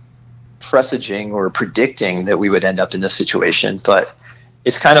was presaging or predicting that we would end up in this situation, but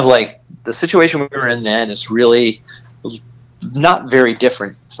it's kind of like the situation we were in then is really not very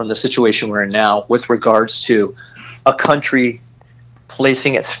different from the situation we're in now with regards to a country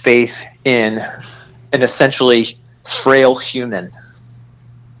placing its faith in an essentially frail human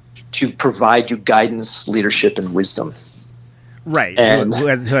to provide you guidance, leadership, and wisdom. Right. And, who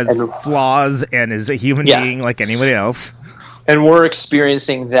has flaws and is a human being like anybody else. And we're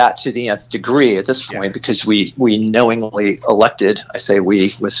experiencing that to the nth degree at this point because we knowingly elected, I say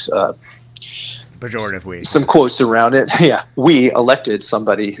we with pejorative we, some quotes around it. Yeah, we elected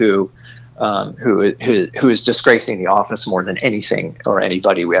somebody who is disgracing the office more than anything or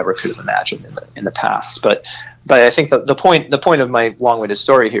anybody we ever could have imagined in the past. But I think the point of my long-winded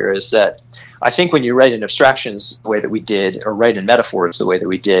story here is that I think when you write in abstractions the way that we did, or write in metaphors the way that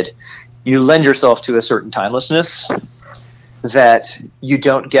we did, you lend yourself to a certain timelessness that you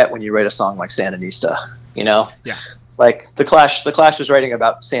don't get when you write a song like Sandinista, you know? Yeah. Like the Clash was writing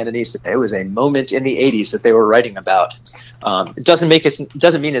about Sandinista. It was a moment in the 80s that they were writing about. It doesn't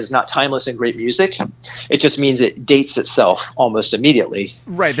mean it's not timeless and great music. It just means it dates itself almost immediately.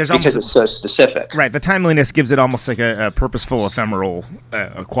 Right. Because it's so specific. Right. The timeliness gives it almost like a purposeful, ephemeral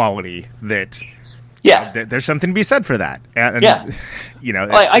quality that. Yeah, there's something to be said for that. And, you know,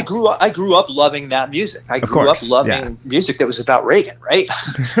 I grew up loving that music. I grew up loving music that was about Reagan, right?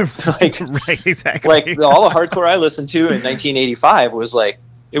 Right, exactly. Like all the hardcore I listened to in 1985 was like,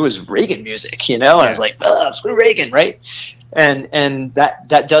 it was Reagan music, you know. And I was like, screw Reagan, right? And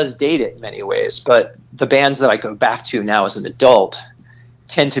that does date it in many ways. But the bands that I go back to now as an adult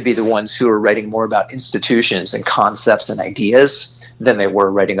tend to be the ones who are writing more about institutions and concepts and ideas than they were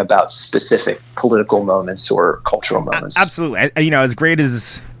writing about specific political moments or cultural moments. Absolutely. You know, as great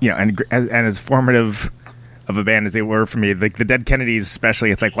as, you know, and as formative of a band as they were for me, like the Dead Kennedys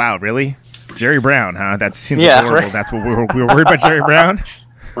especially, it's like, wow, really? Jerry Brown, huh? That seems horrible. Right. That's what we were worried about Jerry Brown?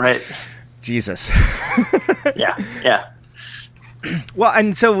 Right. Jesus. Yeah. Well,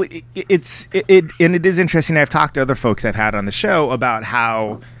 and so it is interesting. I've talked to other folks I've had on the show about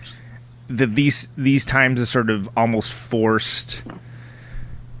how these times are sort of almost forced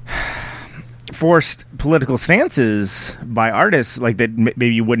political stances by artists, like that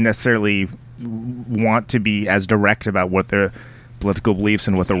maybe you wouldn't necessarily want to be as direct about what their political beliefs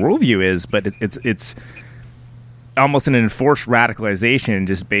and what their worldview is, but it's almost an enforced radicalization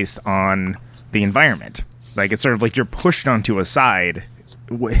just based on the environment. Like it's sort of like you're pushed onto a side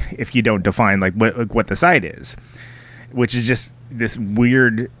if you don't define like what the side is, which is just this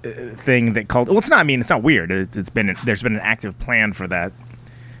weird thing that called. Well, it's not. I mean, it's not weird. There's been an active plan for that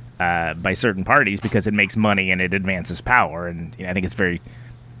by certain parties because it makes money and it advances power. And you know, I think it's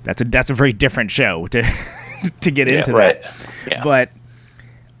that's a very different show to get into right. that. Yeah. But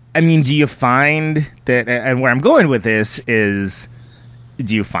I mean, do you find that? And where I'm going with this is,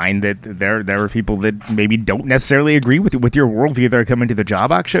 do you find that there are people that maybe don't necessarily agree with your worldview that are coming to the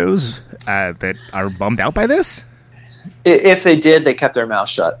Jawbox shows that are bummed out by this? If they did, they kept their mouth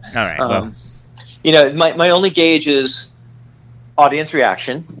shut. All right. Well. You know, my only gauge is audience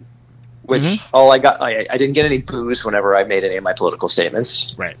reaction, which all I got. I didn't get any boos whenever I made any of my political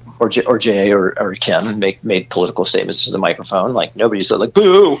statements. Right. Or Jay or Kim made political statements to the microphone. Like nobody said like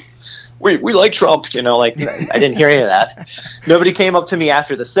boo. We like Trump, you know, like I didn't hear any of that. Nobody came up to me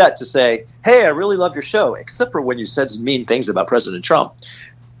after the set to say, hey, I really loved your show, except for when you said some mean things about President Trump.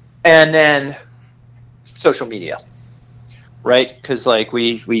 And then social media, right? Because like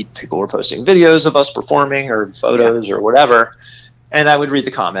people were posting videos of us performing or photos or whatever, and I would read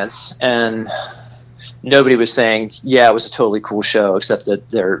the comments, and nobody was saying, yeah, it was a totally cool show, except that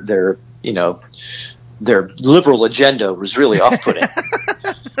their liberal agenda was really off-putting.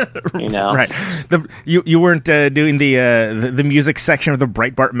 You know, right? You weren't doing the music section of the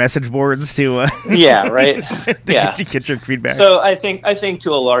Breitbart message boards to yeah, right, to get your feedback. So I think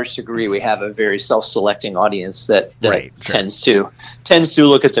to a large degree we have a very self-selecting audience that right, tends to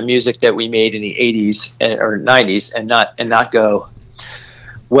look at the music that we made in the 80s or 90s and not go,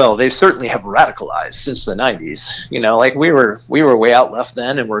 Well, they certainly have radicalized since the 90s. Like we were way out left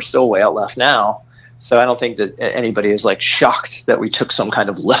then, and we're still way out left now. So I don't think that anybody is like shocked that we took some kind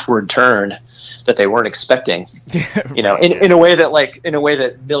of leftward turn that they weren't expecting. In a way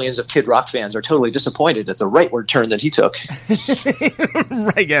that millions of Kid Rock fans are totally disappointed at the rightward turn that he took.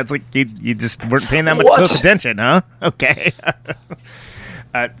 Right? Yeah, it's like you just weren't paying that much close attention, huh? Okay.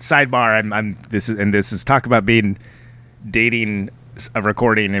 Sidebar: this is talk about dating a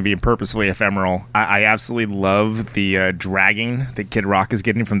recording and being purposefully ephemeral. I absolutely love the dragging that Kid Rock is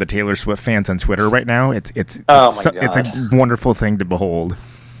getting from the Taylor Swift fans on Twitter right now. It's a wonderful thing to behold.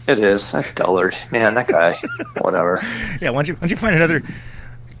 It is. That dullard, man. That guy. Whatever. Yeah. Why don't you find another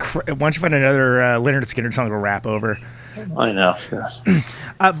Leonard Skinner song to rap over? I know.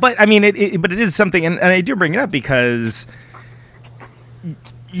 Yeah. But I mean, it is something, and I do bring it up because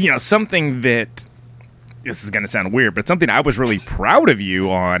something that. This is going to sound weird, but something I was really proud of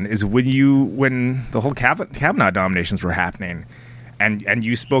you on is when the whole Kavanaugh nominations were happening, and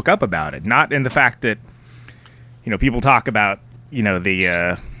you spoke up about it. Not in the fact that people talk about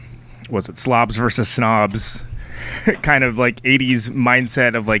the was it slobs versus snobs kind of like 80s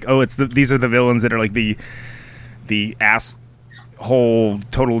mindset of like, oh, these are the villains that are like the asshole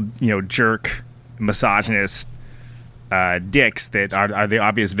total jerk misogynist dicks that are the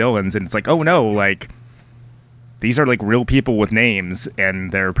obvious villains, and it's like, oh no, like. These are like real people with names,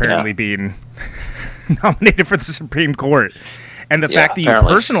 and they're apparently being nominated for the Supreme Court. And the fact that you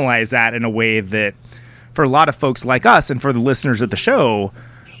personalize that in a way that, for a lot of folks like us and for the listeners of the show,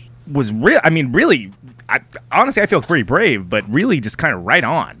 was real. I mean, really, honestly, I feel pretty brave, but really just kind of right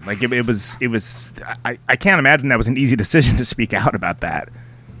on. Like it was. I can't imagine that was an easy decision to speak out about that.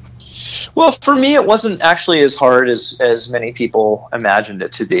 Well, for me, it wasn't actually as hard as many people imagined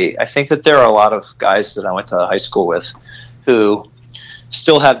it to be. I think that there are a lot of guys that I went to high school with who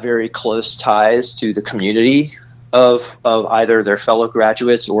still have very close ties to the community of either their fellow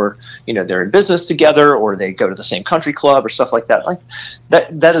graduates or, they're in business together or they go to the same country club or stuff like that. Like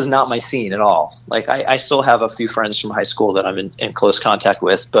that is not my scene at all. Like I still have a few friends from high school that I'm in close contact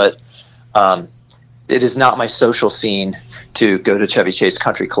with, but it is not my social scene to go to Chevy Chase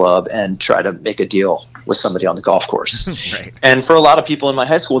Country Club and try to make a deal with somebody on the golf course. Right. And for a lot of people in my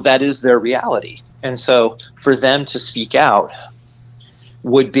high school, that is their reality. And so for them to speak out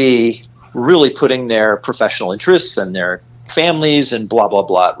would be really putting their professional interests and their families and blah, blah,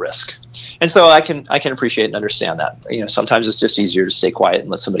 blah at risk. And so I can appreciate and understand that. Sometimes it's just easier to stay quiet and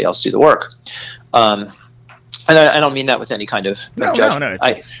let somebody else do the work. And I don't mean that with any kind of judgment.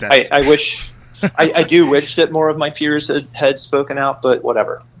 No. I wish... I do wish that more of my peers had spoken out, but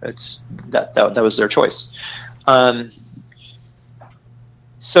whatever. It's that was their choice.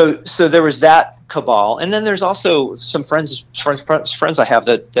 So there was that cabal, and then there's also some friends I have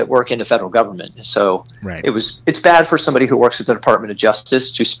that work in the federal government. So right. It's bad for somebody who works at the Department of Justice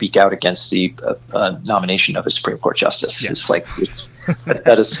to speak out against the nomination of a Supreme Court justice. Yes. It's like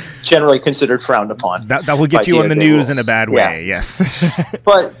that is generally considered frowned upon. That will get you on the news in a bad way. Yeah. Yes.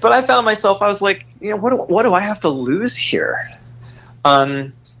 but I found myself. I was like, what do I have to lose here?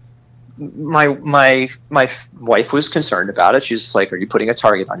 My wife was concerned about it. She's like, "Are you putting a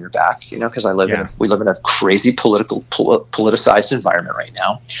target on your back?" Because we live in a crazy politicized environment right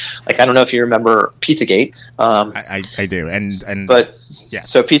now. Like, I don't know if you remember Pizzagate. I do, but yes.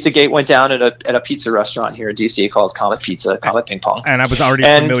 So Pizzagate went down at a pizza restaurant here in DC called Comet Pizza, Comet Ping Pong. And I was already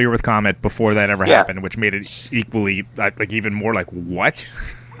familiar with Comet before that ever happened, which made it equally like even more like what?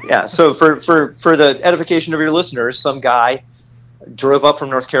 Yeah. So for the edification of your listeners, some guy drove up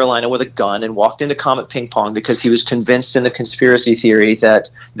from North Carolina with a gun and walked into Comet Ping Pong because he was convinced in the conspiracy theory that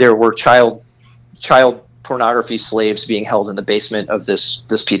there were child pornography slaves being held in the basement of this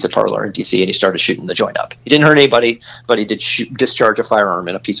pizza parlor in DC, and he started shooting the joint up. He didn't hurt anybody, but he did discharge a firearm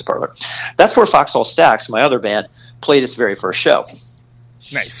in a pizza parlor. That's where Foxhall Stacks, my other band, played its very first show.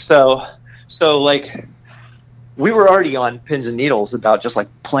 Nice. So like we were already on pins and needles about just like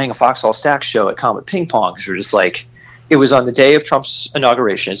playing a Foxhall Stacks show at Comet Ping Pong because we're just like, it was on the day of Trump's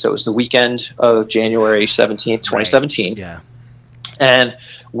inauguration, so it was the weekend of January 17th, 2017. Right. Yeah. And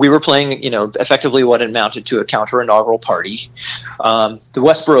we were playing, effectively what amounted to a counter-inaugural party. The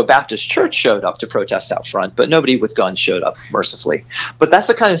Westboro Baptist Church showed up to protest out front, but nobody with guns showed up, mercifully. But that's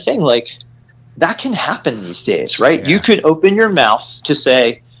the kind of thing, like, that can happen these days, right? Yeah. You could open your mouth to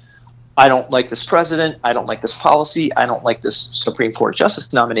say, I don't like this president, I don't like this policy, I don't like this Supreme Court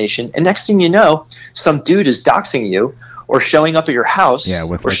justice nomination, and next thing you know, some dude is doxing you or showing up at your house or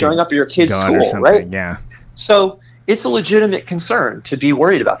like showing up at your kid's school, right? Yeah. So it's a legitimate concern to be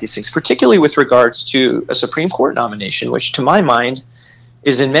worried about these things, particularly with regards to a Supreme Court nomination, which to my mind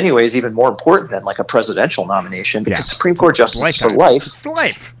is in many ways even more important than like a presidential nomination, because Supreme Court justice is for life. It's for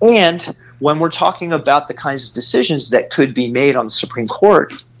life. And when we're talking about the kinds of decisions that could be made on the Supreme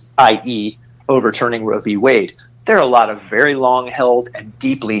Court, i.e. overturning Roe v. Wade, there are a lot of very long-held and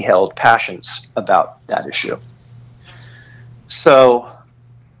deeply held passions about that issue. So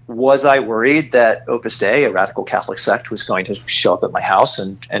was I worried that Opus Dei, a radical Catholic sect, was going to show up at my house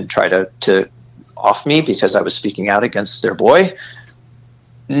and try to off me because I was speaking out against their boy?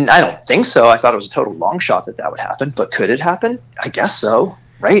 I don't think so. I thought it was a total long shot that would happen, but could it happen? I guess so,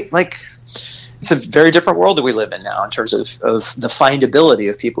 right? Like, it's a very different world that we live in now in terms of the findability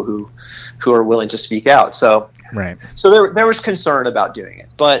of people who are willing to speak out. So, right. So there was concern about doing it,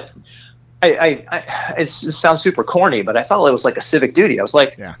 but it sounds super corny, but I felt it was like a civic duty. I was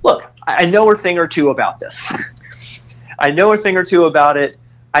like, look, I know a thing or two about this. I know a thing or two about it.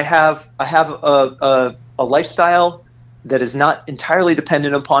 I have a lifestyle that is not entirely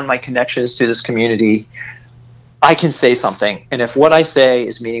dependent upon my connections to this community. I can say something, and if what I say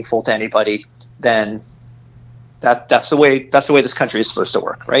is meaningful to anybody, then that's the way this country is supposed to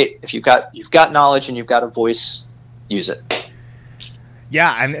work, right? If you've got knowledge and you've got a voice, use it.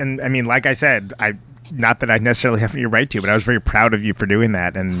 Yeah, and I mean, like I said, not that I necessarily have any right to, but I was very proud of you for doing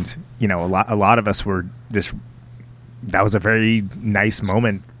that. And you know, a lot of us were just. That was a very nice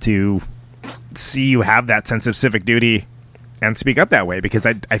moment to see you have that sense of civic duty and speak up that way, because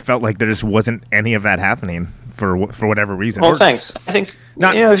I felt like there just wasn't any of that happening for whatever reason. Well, thanks. I think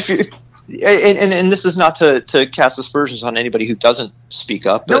and this is not to cast aspersions on anybody who doesn't speak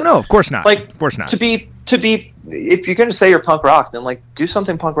up. But no, of course not. Like, of course not. To be, if you're going to say you're punk rock, then like do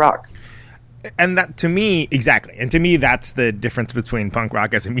something punk rock. And that, to me, exactly. And to me, that's the difference between punk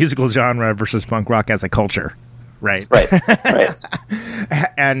rock as a musical genre versus punk rock as a culture. Right.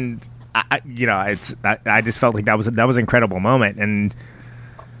 And I just felt like that was an incredible moment, and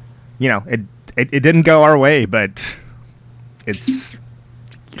you know, it didn't go our way, but it's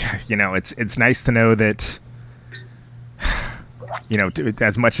it's nice to know that, you know,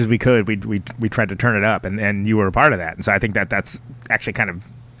 as much as we could, we tried to turn it up, and you were a part of that, and so I think that's actually kind of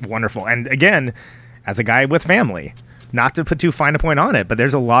wonderful. And again, as a guy with family, not to put too fine a point on it, but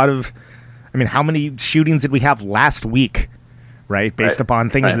there's a lot of, I mean, how many shootings did we have last week, right? Based upon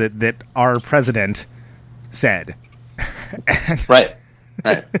things that our president said. Right.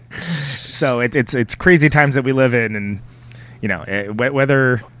 So it's crazy times that we live in, and you know,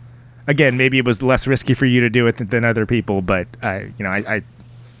 whether, again, maybe it was less risky for you to do it than other people, but I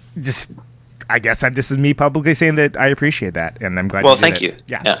guess this is me publicly saying that I appreciate that, and I'm glad. Well, thank you.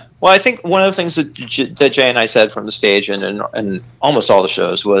 Yeah. Well, I think one of the things that Jay and I said from the stage and almost all the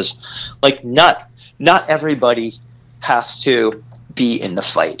shows was, like, not everybody has to be in the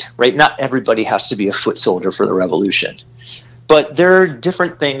fight, right? Not everybody has to be a foot soldier for the revolution, but there are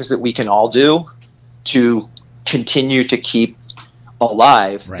different things that we can all do to continue to keep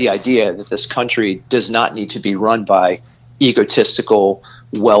alive the idea that this country does not need to be run by egotistical,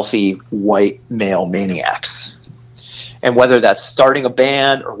 wealthy, white male maniacs. And whether that's starting a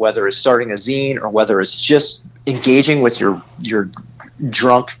band, or whether it's starting a zine, or whether it's just engaging with your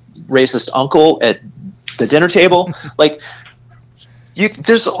drunk racist uncle at the dinner table, like,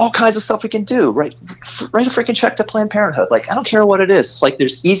 there's all kinds of stuff we can do. Write a freaking check to Planned Parenthood. Like, I don't care what it is. It's like,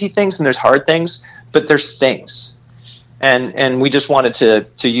 there's easy things and there's hard things, but there's things. And we just wanted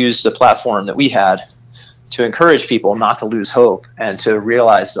to use the platform that we had to encourage people not to lose hope, and to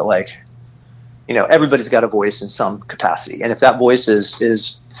realize that, like, you know, everybody's got a voice in some capacity. And if that voice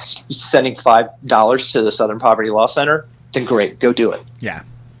is sending $5 to the Southern Poverty Law Center, then great, go do it. Yeah.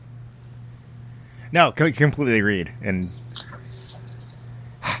 No, completely agreed. And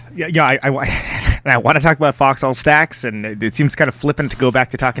I want to talk about Foxhall stacks, and it seems kind of flippant to go back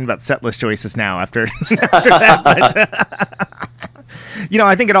to talking about set list choices now after that. But, you know,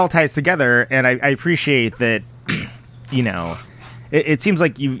 I think it all ties together, and I appreciate that. You know, it seems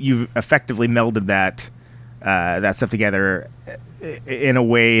like you've effectively melded that stuff together in a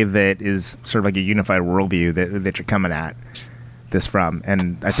way that is sort of like a unified worldview that you're coming at this from,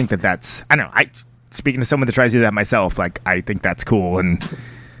 and I think that's, I don't know, speaking to someone that tries to do that myself, like, I think that's cool, and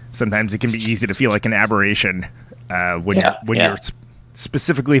sometimes it can be easy to feel like an aberration when you're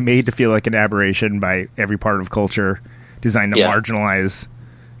specifically made to feel like an aberration by every part of culture designed to marginalize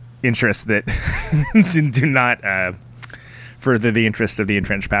interests that do not further the interest of the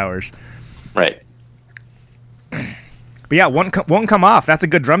entrenched powers. Right. But yeah, won't come off. That's a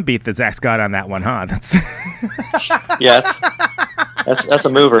good drum beat that Zach's got on that one, huh? That's that's a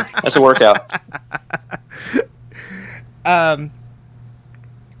mover. That's a workout.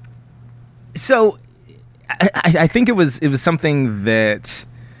 So I think it was something that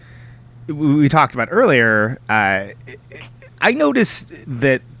we talked about earlier. I noticed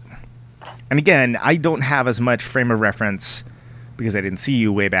that, and again, I don't have as much frame of reference because I didn't see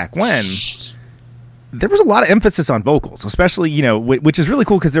you way back when. There was a lot of emphasis on vocals, especially, which is really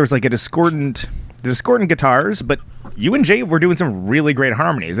cool because there was like a discordant guitars, but you and Jay were doing some really great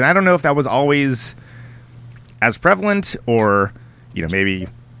harmonies. And I don't know if that was always as prevalent or, maybe,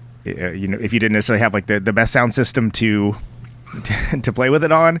 if you didn't necessarily have like the best sound system to play with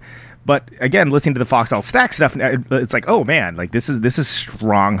it on. But again, listening to the Foxhall Stack stuff, it's like, oh man, like this is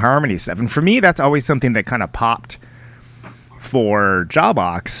strong harmony stuff. And for me, that's always something that kind of popped for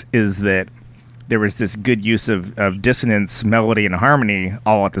Jawbox, is that there was this good use of dissonance, melody, and harmony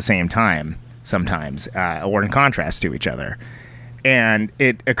all at the same time sometimes, or in contrast to each other. And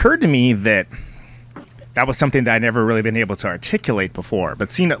it occurred to me that was something that I'd never really been able to articulate before,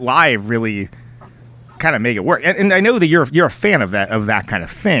 but seeing it live really kind of make it work. And I know that you're a fan of that kind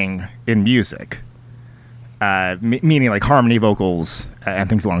of thing in music, meaning like harmony vocals and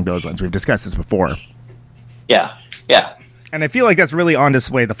things along those lines. We've discussed this before. Yeah. And I feel like that's really on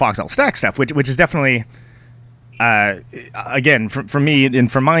display, the Foxhall Stack stuff, which is definitely, again, from me and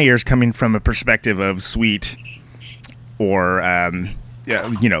from my ears, coming from a perspective of Sweet or,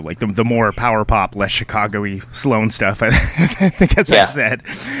 like the more power pop, less Chicago-y Sloan stuff, I think as I said.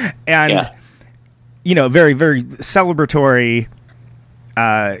 And, very, very celebratory,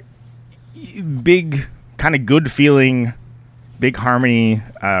 big, kind of good feeling, big harmony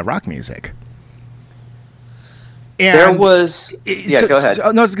rock music. And there was... go ahead.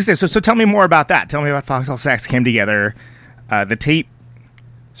 I was going to say, so tell me more about that. Tell me about Foxhall Stacks came together. The tape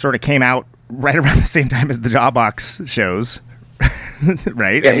sort of came out right around the same time as the Jawbox shows,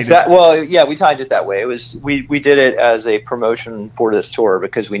 right? Yeah, exactly. Well, yeah, we timed it that way. It was we did it as a promotion for this tour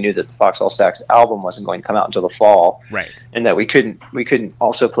because we knew that the Foxhall Stacks album wasn't going to come out until the fall, right? And that we couldn't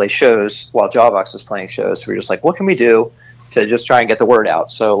also play shows while Jawbox was playing shows. So we were just like, what can we do to just try and get the word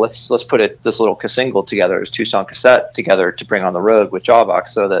out? So let's put this little single together, this 2-song cassette together to bring on the road with Jawbox,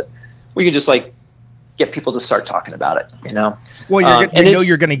 so that we could just like get people to start talking about it, Well,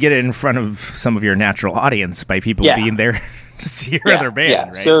 you're going to get it in front of some of your natural audience by people being there to see your other band. Yeah.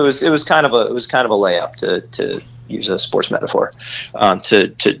 Right? So it was kind of a layup to use a sports metaphor,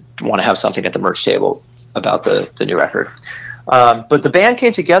 to want to have something at the merch table about the new record. But the band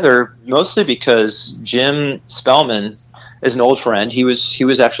came together mostly because Jim Spellman is an old friend. He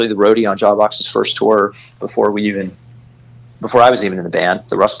was actually the roadie on Jawbox's first tour before I was even in the band,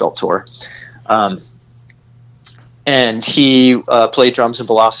 the Rust Belt tour. And he played drums in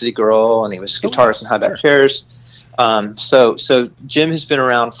Velocity Girl, and he was guitarist in High Back Chairs. So Jim has been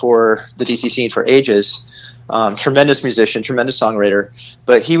around for the DC scene for ages. Tremendous musician, tremendous songwriter.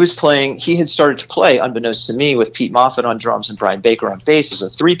 But he had started to play, unbeknownst to me, with Pete Moffat on drums and Brian Baker on bass as a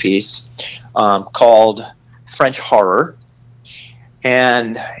 3-piece called French Horror.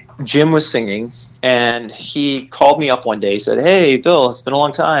 And Jim was singing, and he called me up one day, said, "Hey, Bill, it's been a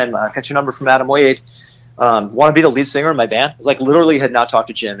long time. I got your number from Adam Wade. Want to be the lead singer in my band?" I was like, literally had not talked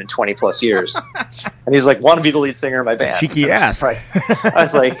to Jim in 20 plus years. And he's like, "Want to be the lead singer in my band?" Cheeky ass. Right. I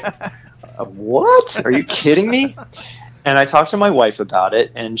was like, what? Are you kidding me? And I talked to my wife about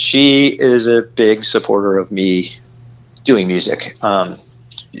it, and she is a big supporter of me doing music,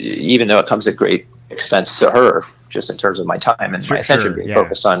 even though it comes at great expense to her, just in terms of my time and my attention being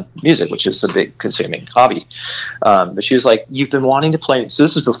focused on music, which is a big consuming hobby. But she was like, "You've been wanting to play." So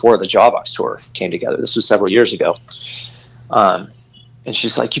this is before the Jawbox tour came together. This was several years ago. And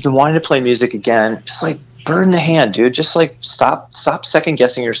she's like, "You've been wanting to play music again. Just like burn the hand, dude. Just like stop second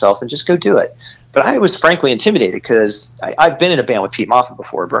guessing yourself and just go do it." But I was frankly intimidated because I've been in a band with Pete Moffat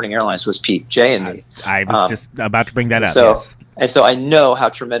before. Burning Airlines was Pete, Jay, and me. I was just about to bring that up. So I know how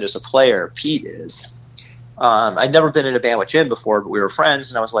tremendous a player Pete is. I'd never been in a band with Jim before, but we were friends,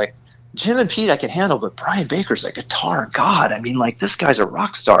 and I was like, Jim and Pete I can handle, but Brian Baker's a guitar god. I mean, like, this guy's a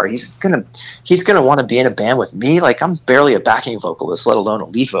rock star. He's gonna want to be in a band with me. Like, I'm barely a backing vocalist, let alone a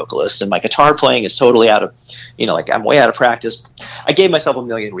lead vocalist, and my guitar playing is totally out of, I'm way out of practice. I gave myself a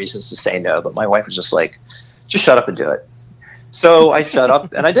million reasons to say no, but my wife was just like, just shut up and do it. So I shut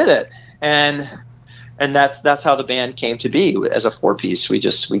up and I did it, and that's how the band came to be as a 4-piece.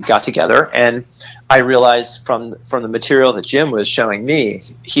 We got together, and I realized from the material that Jim was showing me,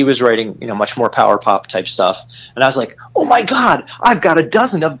 he was writing much more power pop type stuff, and I was like, oh my god, I've got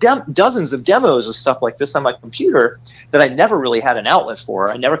dozens of demos of stuff like this on my computer that I never really had an outlet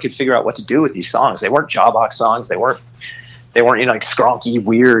for. I never could figure out what to do with these songs. They weren't Jawbox songs. They weren't They weren't, like skronky,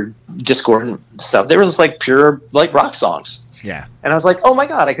 weird, discordant stuff. They were just like pure like rock songs. Yeah. And I was like, oh my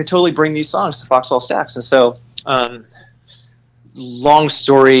God, I could totally bring these songs to Foxhall Stacks. And so, long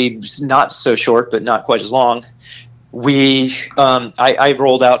story, not so short, but not quite as long. I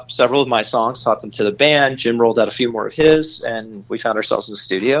rolled out several of my songs, taught them to the band. Jim rolled out a few more of his, and we found ourselves in the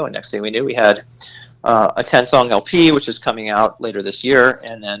studio. And next thing we knew, we had a 10-song LP, which is coming out later this year.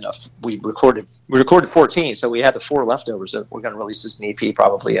 And then we recorded 14, so we had the 4 leftovers that we're going to release as an EP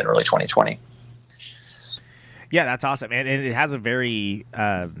probably in early 2020. Yeah, that's awesome, and it has a very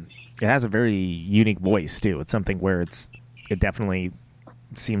unique voice too. It's something where it definitely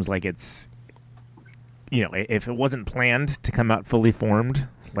seems like it's, if it wasn't planned to come out fully formed,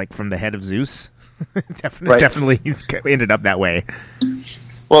 like from the head of Zeus, definitely ended up that way.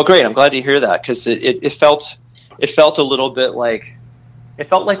 Well, great. I'm glad to hear that, because it felt a little bit like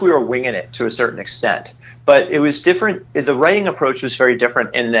we were winging it to a certain extent, but it was different. The writing approach was very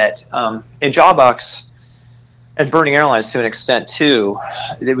different in that in Jawbox and Burning Airlines to an extent too,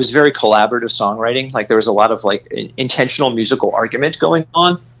 it was very collaborative songwriting. Like there was a lot of like intentional musical argument going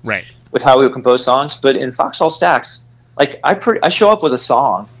on, right, with how we would compose songs. But in Foxhall Stacks, like I show up with a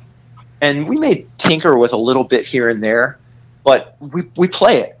song, and we may tinker with a little bit here and there, but we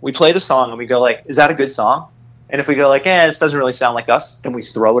play it. We play the song and we go like, is that a good song? And if we go like, this doesn't really sound like us, then we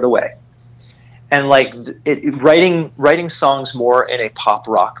throw it away. And like writing songs more in a pop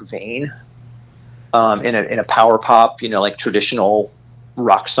rock vein, in a power pop, like traditional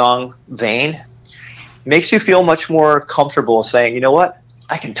rock song vein, makes you feel much more comfortable saying, you know what,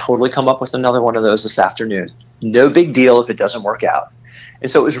 I can totally come up with another one of those this afternoon. No big deal if it doesn't work out. And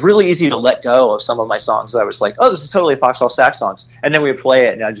so it was really easy to let go of some of my songs that I was like, oh, this is totally a Foxhall Stacks songs. And then we would play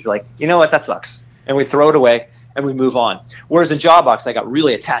it and I'd just be like, you know what, that sucks. And we throw it away and we move on. Whereas in Jawbox, I got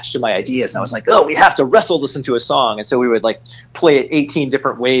really attached to my ideas and I was like, oh, we have to wrestle this into a song. And so we would like play it 18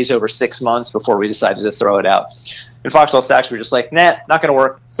 different ways over 6 months before we decided to throw it out. In Foxhall Stacks, we were just like, nah, not going to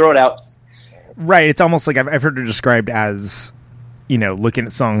work. Throw it out. Right. It's almost like I've heard it described as, looking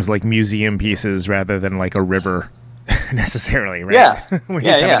at songs like museum pieces rather than like a river necessarily, right? Yeah. We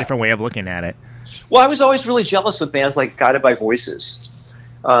just have a different way of looking at it. Well, I was always really jealous of bands like Guided by Voices,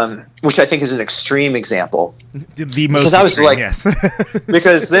 which I think is an extreme example. The most extreme, yes.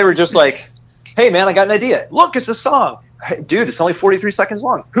 Because they were just like, hey, man, I got an idea. Look, it's a song. Hey, dude, it's only 43 seconds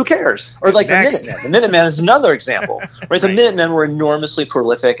long. Who cares? Or like Next. The Minutemen. The Minutemen is another example. Right? The Minutemen were enormously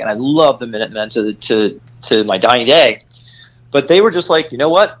prolific, and I love the Minutemen to my dying day. But they were just like, you know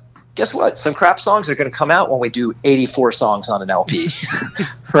what? Guess what? Some crap songs are going to come out when we do 84 songs on an LP.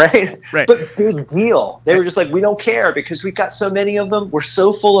 Right? But big deal. They were just like, we don't care because we've got so many of them. We're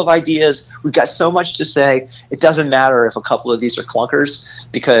so full of ideas. We've got so much to say. It doesn't matter if a couple of these are clunkers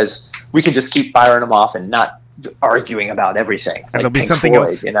because we can just keep firing them off and not arguing about everything. And there'll be something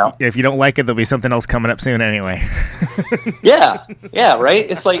else. If you don't like it, there'll be something else coming up soon anyway. Yeah,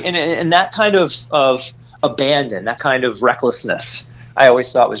 right? It's like, and that kind of abandon, that kind of recklessness, I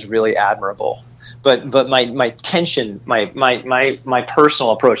always thought was really admirable. But my tension, my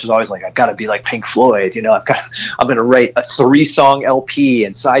personal approach is always like, I've got to be like Pink Floyd, I'm going to write a 3-song LP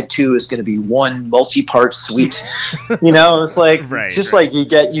and side 2 is going to be one multi-part suite. It's like like you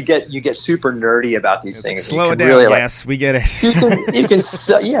get super nerdy about these things. Slow it down. Really, yes, we get it. you can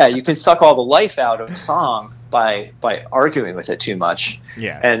suck all the life out of a song by arguing with it too much.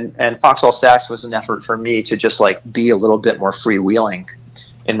 Yeah. And Foxhall Stacks was an effort for me to just like be a little bit more freewheeling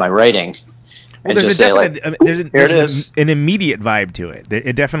in my writing. Well, there's there's an immediate vibe to it.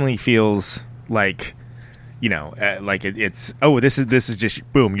 It definitely feels like, like it's this is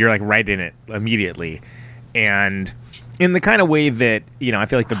just boom. You're like right in it immediately, and in the kind of way that I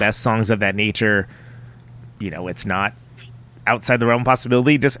feel like the best songs of that nature, it's not outside the realm of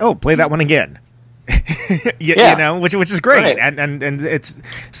possibility. Just play that one again. Which is great, right. and it's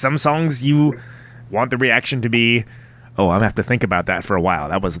some songs you want the reaction to be, I'm gonna have to think about that for a while.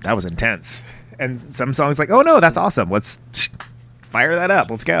 That was intense. And some songs like, oh no, that's awesome. Let's fire that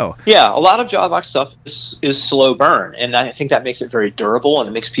up. Let's go. Yeah, a lot of Jawbox stuff is slow burn, and I think that makes it very durable and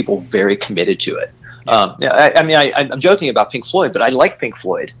it makes people very committed to it. I'm joking about Pink Floyd, but I like Pink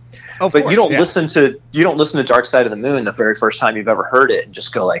Floyd. Of but course, you don't listen to Dark Side of the Moon the very first time you've ever heard it and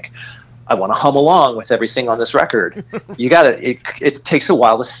just go like, I want to hum along with everything on this record. You it takes a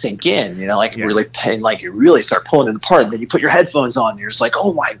while to sink in, you really start pulling it apart, and then you put your headphones on and you're just like,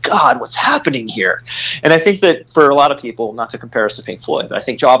 oh my God, what's happening here? And I think that for a lot of people, not to compare us to Pink Floyd, but I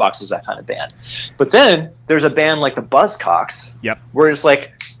think Jawbox is that kind of band. But then there's a band like the Buzzcocks, where it's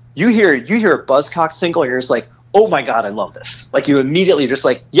like, you hear a Buzzcocks single and you're just like, oh my God, I love this. Like you immediately just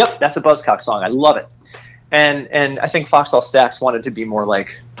like, yep, that's a Buzzcocks song. I love it. And I think Foxhall Stax wanted to be more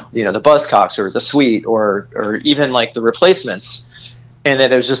like, the Buzzcocks or the Sweet or even like the Replacements. And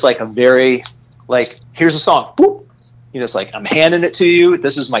then it was just like a very, like, here's a song, boop. It's like, I'm handing it to you.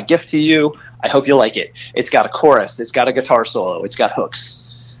 This is my gift to you. I hope you like it. It's got a chorus. It's got a guitar solo. It's got hooks.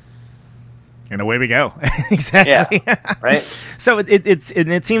 And away we go. Exactly. Yeah. Right. So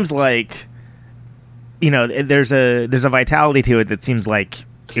it seems like, there's a vitality to it that seems like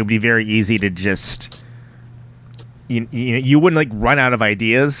it would be very easy to just, you wouldn't like run out of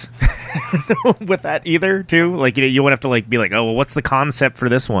ideas with that either too. Like, you wouldn't have to like be like, oh, well, what's the concept for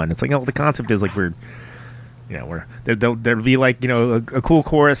this one? It's like, oh, the concept is like there'll be like, a cool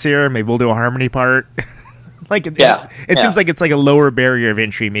chorus here. Maybe we'll do a harmony part. Like, it seems like it's like a lower barrier of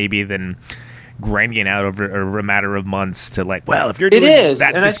entry maybe than grinding out over a matter of months to like, well, if you're doing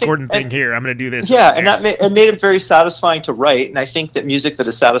that discordant thing here, I'm going to do this. Yeah, and it made it very satisfying to write. And I think that music that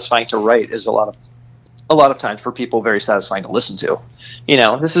is satisfying to write is a lot of times for people very satisfying to listen to.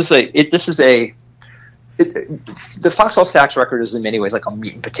 The Foxhall Stax record is in many ways like a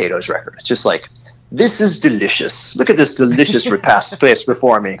meat and potatoes record. It's just like, this is delicious. Look at this delicious repast placed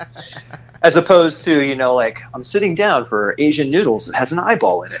before me. As opposed to, like, I'm sitting down for Asian noodles that has an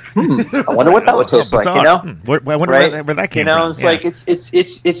eyeball in it. I wonder what that would taste like, I wonder where that came from. It's like,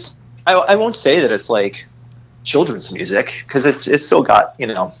 it's I won't say that it's like children's music, because it's still got,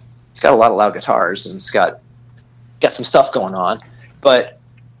 it's got a lot of loud guitars and it's got some stuff going on. But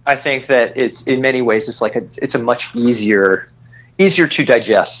I think that it's, in many ways, it's a much easier to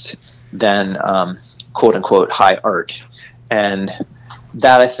digest than quote unquote high art. And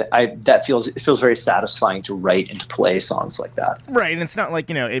that it feels very satisfying to write and to play songs like that. Right, and it's not like,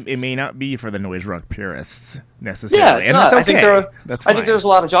 it may not be for the noise rock purists necessarily. Yeah, that's okay. I think there's a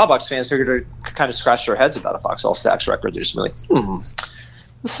lot of Jawbox fans who are going to kind of scratch their heads about a Foxhall Stax record. They're just like,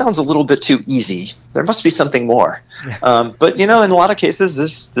 this sounds a little bit too easy. There must be something more. But in a lot of cases,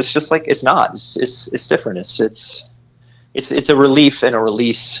 this just like, it's not. It's different. It's a relief and a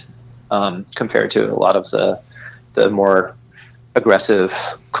release compared to a lot of the more aggressive,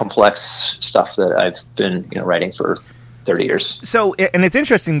 complex stuff that I've been writing for 30 years. So, and it's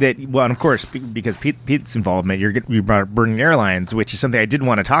interesting that, well, and of course, because Pete's involvement, you brought up Burning Airlines, which is something I did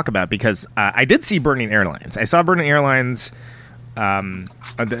want to talk about, because I did see Burning Airlines. I saw Burning Airlines on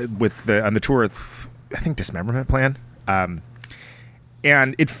the tour with, I think, Dismemberment Plan.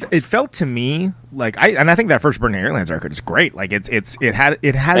 And it felt to me like I think that first Burning Airlines record is great. Like it has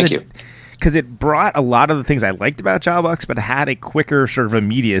Thank you. Because it brought a lot of the things I liked about Jawbox, but it had a quicker sort of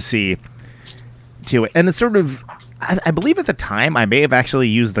immediacy to it. And it's sort of, I believe at the time I may have actually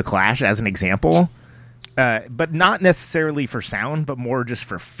used The Clash as an example, but not necessarily for sound, but more just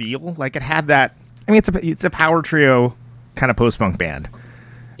for feel. Like it had that. I mean, it's a power trio kind of post-punk band.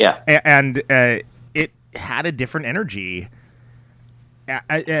 Yeah, and it had a different energy.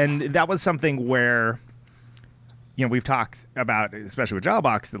 And that was something where, we've talked about, especially with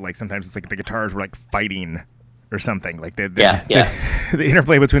Jawbox, that like sometimes it's like the guitars were like fighting or something. Like the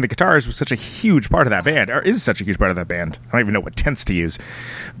interplay between the guitars was such a huge part of that band, or is such a huge part of that band. I don't even know what tense to use.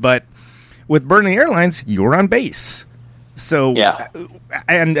 But with Burning Airlines, you were on bass. So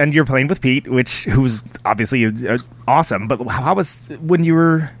and you're playing with Pete, who's obviously awesome. But how was when you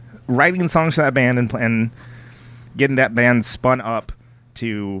were writing songs for that band and getting that band spun up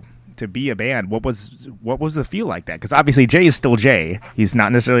to be a band? What was the feel like that? Because obviously Jay is still Jay. He's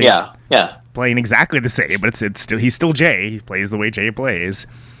not necessarily playing exactly the same, but he's still Jay. He plays the way Jay plays.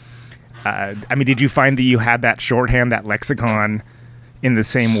 I mean, did you find that you had that shorthand, that lexicon, in the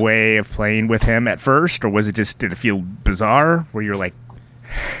same way of playing with him at first, or did it feel bizarre? Where you're like,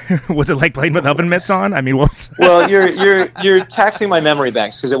 was it like playing with oven mitts on? I mean, Well, you're taxing my memory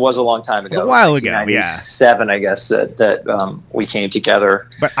banks, because it was a long time ago. A while ago, yeah. 7, I guess, that we came together.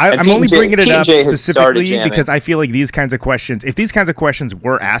 But I'm only bringing it up specifically because I feel like these kinds of questions, if these kinds of questions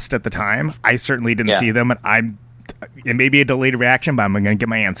were asked at the time, I certainly didn't see them, and it may be a delayed reaction, but I'm going to get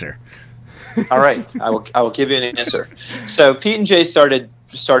my answer. All right, I will give you an answer. So Pete and Jay started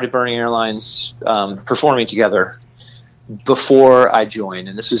Burning Airlines performing together before I joined,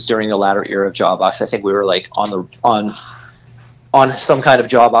 and this was during the latter era of Jawbox. I think we were like on some kind of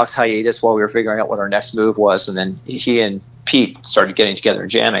Jawbox hiatus while we were figuring out what our next move was, and then he and Pete started getting together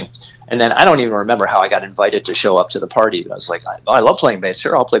and jamming. And then I don't even remember how I got invited to show up to the party, but I was like, I love playing bass.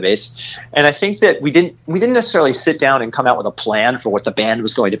 Sure, I'll play bass. And I think that we didn't necessarily sit down and come out with a plan for what the band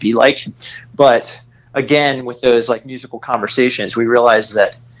was going to be like, but again, with those like musical conversations, we realized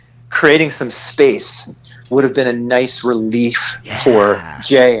that creating some space would have been a nice relief for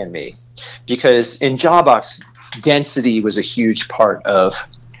Jay and me, because in Jawbox, density was a huge part of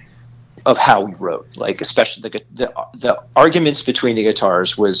of how we wrote. Like especially the arguments between the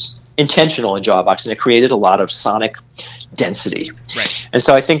guitars was intentional in Jawbox, and it created a lot of sonic density. Right. And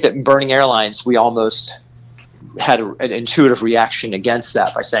so I think that in Burning Airlines, we almost had an intuitive reaction against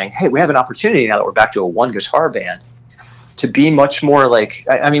that by saying, hey, we have an opportunity now that we're back to a one guitar band to be much more like,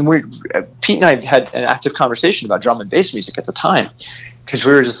 I mean, Pete and I had an active conversation about drum and bass music at the time, because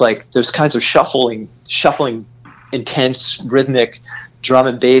we were just like, those kinds of shuffling, intense, rhythmic drum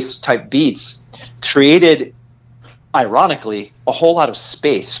and bass type beats created, ironically, a whole lot of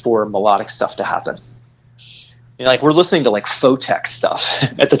space for melodic stuff to happen. You know, like we're listening to like Photek stuff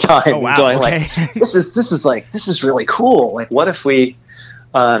at the time, oh, wow. going okay. like, this is really cool. Like, what if we,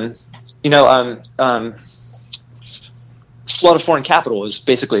 Flood of Foreign Capital is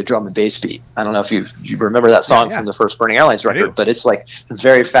basically a drum and bass beat. I don't know if you remember that song from the first Burning Airlines record, but it's like a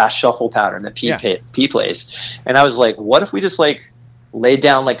very fast shuffle pattern that P plays. And I was like, what if we just like laid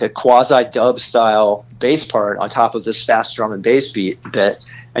down like a quasi dub style bass part on top of this fast drum and bass beat bit,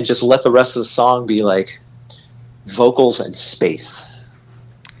 and just let the rest of the song be like vocals and space.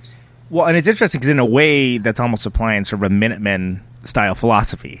 Well, and it's interesting because in a way that's almost applying sort of a Minutemen style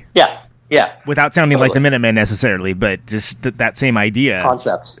philosophy. Yeah. Without sounding like the Minutemen necessarily, but just that same idea.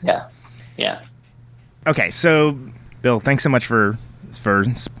 Concept. Yeah. Okay, so Bill, thanks so much for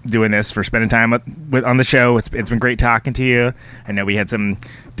doing this, for spending time on the show. It's been great talking to you. I know we had some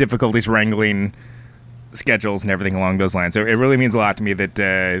difficulties wrangling schedules and everything along those lines. So it really means a lot to me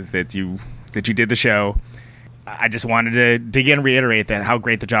that you did the show. I just wanted to again reiterate that how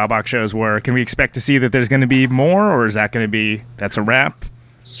great the Jawbox shows were. Can we expect to see that there's going to be more, or is that going to be that's a wrap?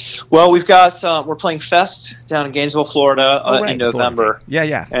 Well, we've got we're playing Fest down in Gainesville, Florida in November.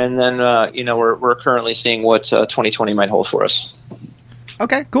 Yeah. And then we're currently seeing what 2020 might hold for us.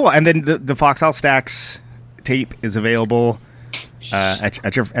 Okay, cool. And then the Foxhall Stacks tape is available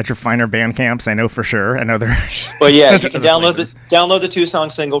at your finer Bandcamps. I know for sure. I know they're. Well, yeah, you can download the 2-song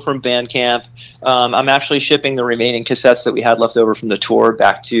single from Bandcamp. I'm actually shipping the remaining cassettes that we had left over from the tour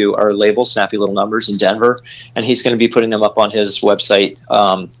back to our label, Snappy Little Numbers, in Denver, and he's going to be putting them up on his website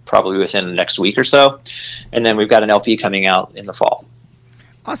probably within the next week or so. And then we've got an LP coming out in the fall.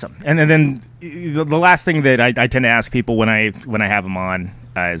 Awesome. And then the last thing that I tend to ask people when I have them on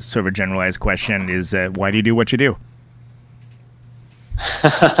as sort of a generalized question is, why do you do what you do?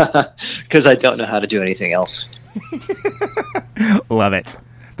 Because I don't know how to do anything else. Love it.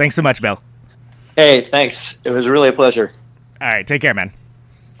 Thanks so much, Bill. Hey, thanks. It was really a pleasure. All right, take care, man.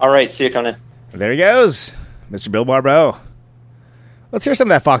 All right, see you, Conan. There he goes, Mr. Bill Barbot. Let's hear some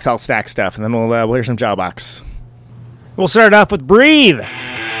of that Foxhall Stack stuff, and then we'll hear some Jawbox. We'll start off with Breathe.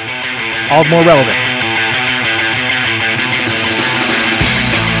 All the more relevant.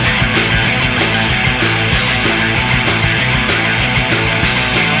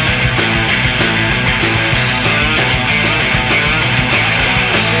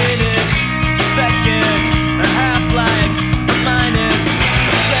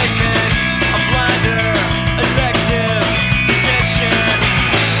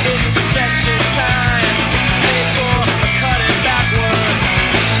 Time, people are cutting backwards.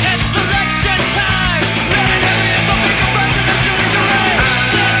 It's election time.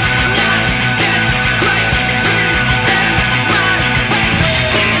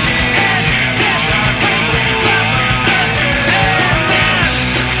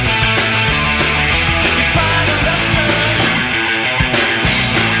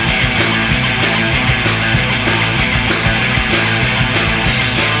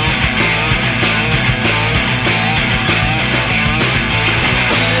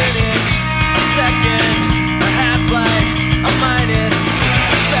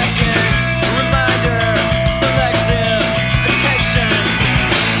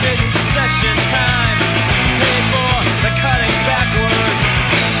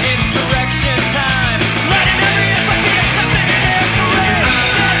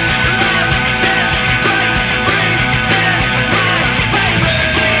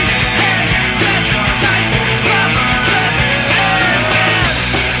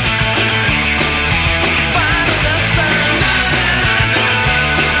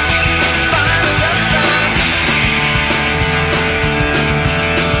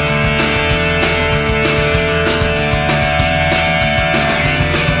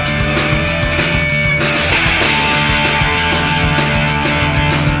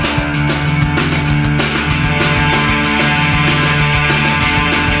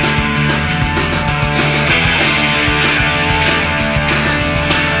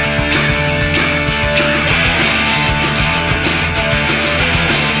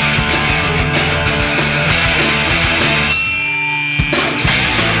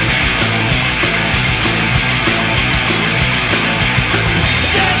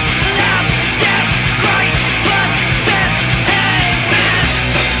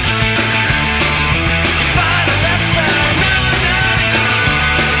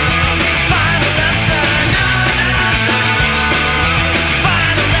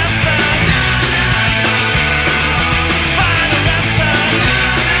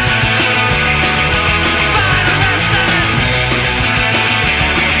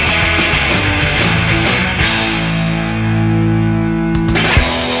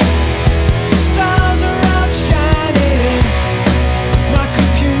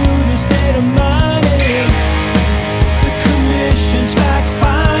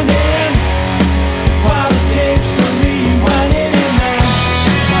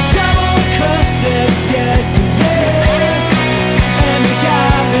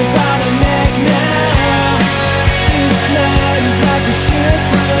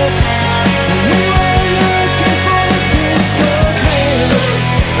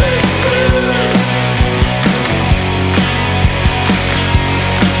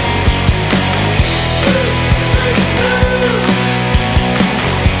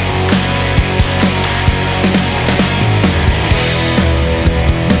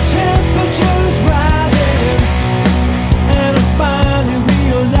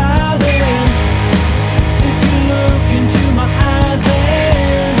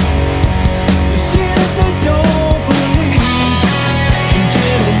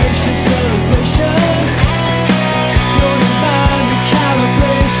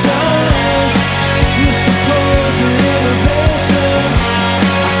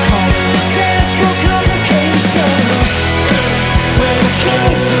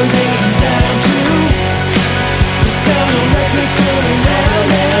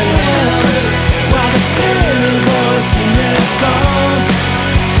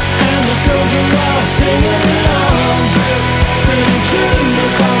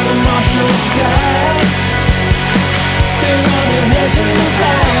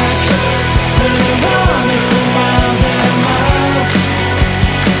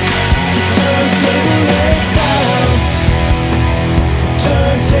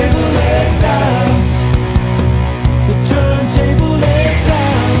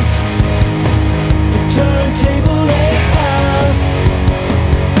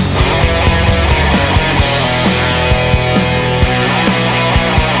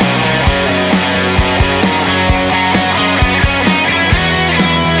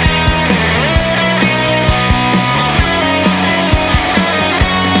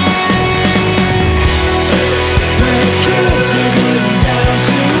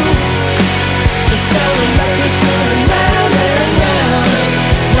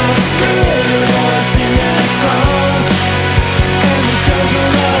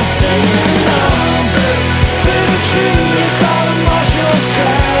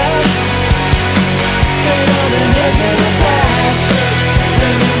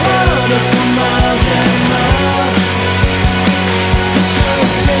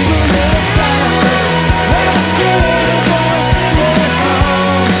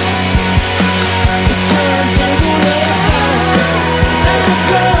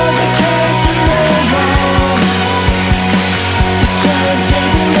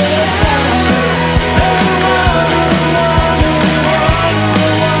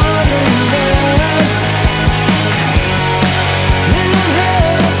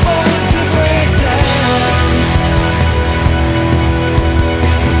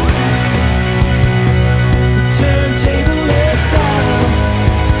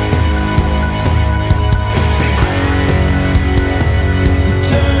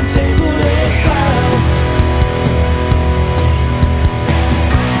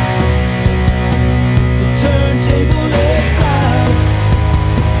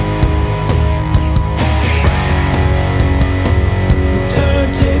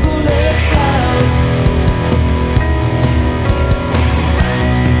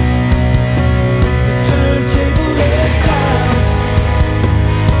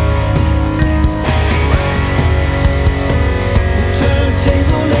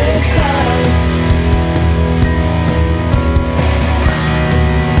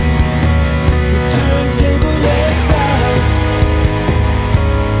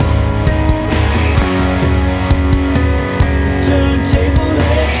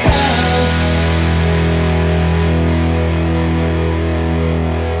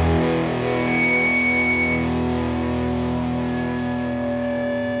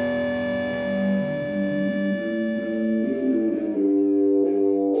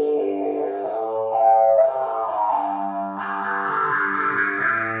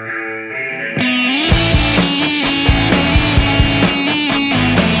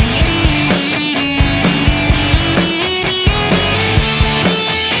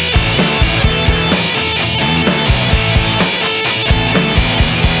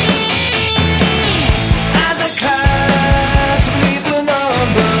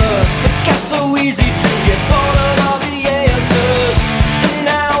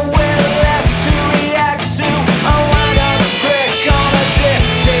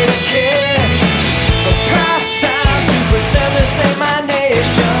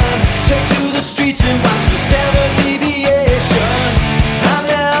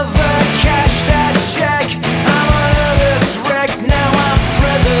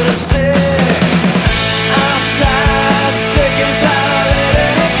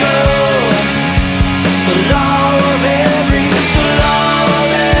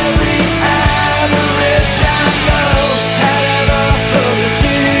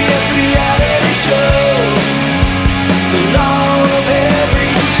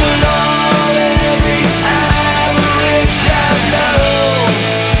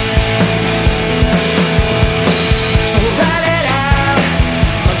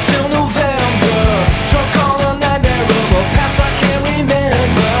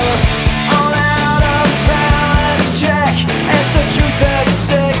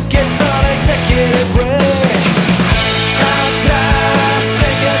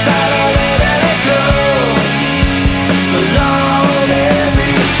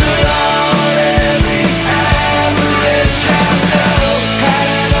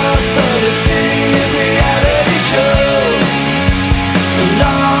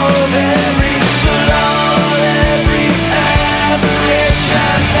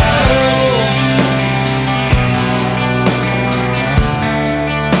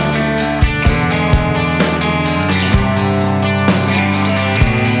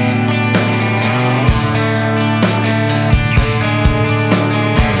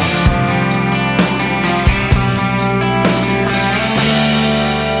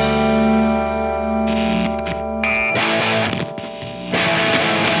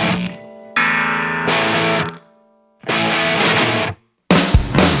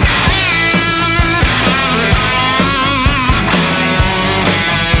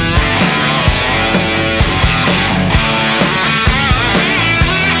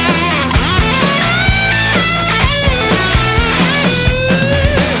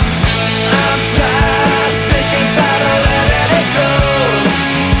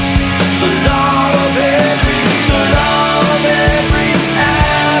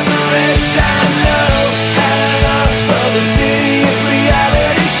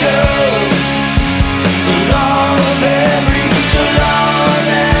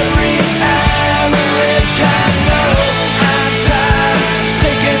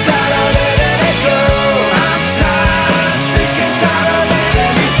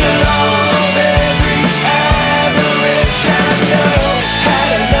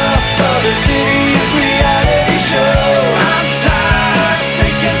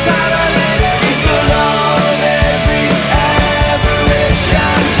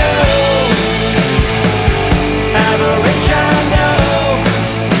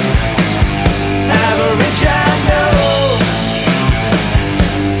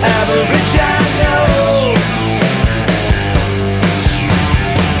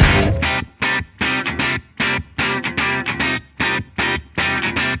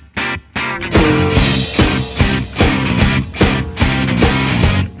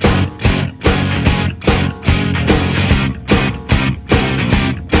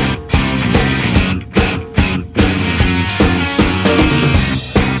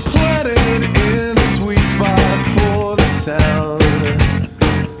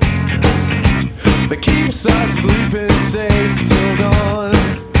 are sleeping safe till dawn.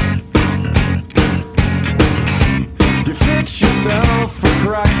 You fix yourself for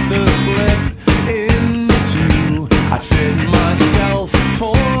cracks to slip into. I fit myself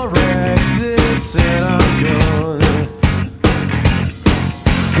for exits and I'm gone.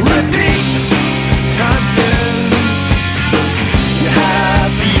 Repeat times 10. You're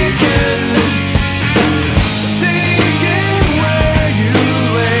happy again. Singing where you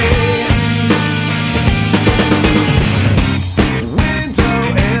lay. Window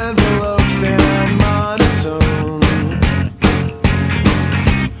envelopes and monotone.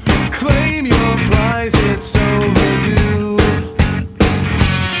 Claim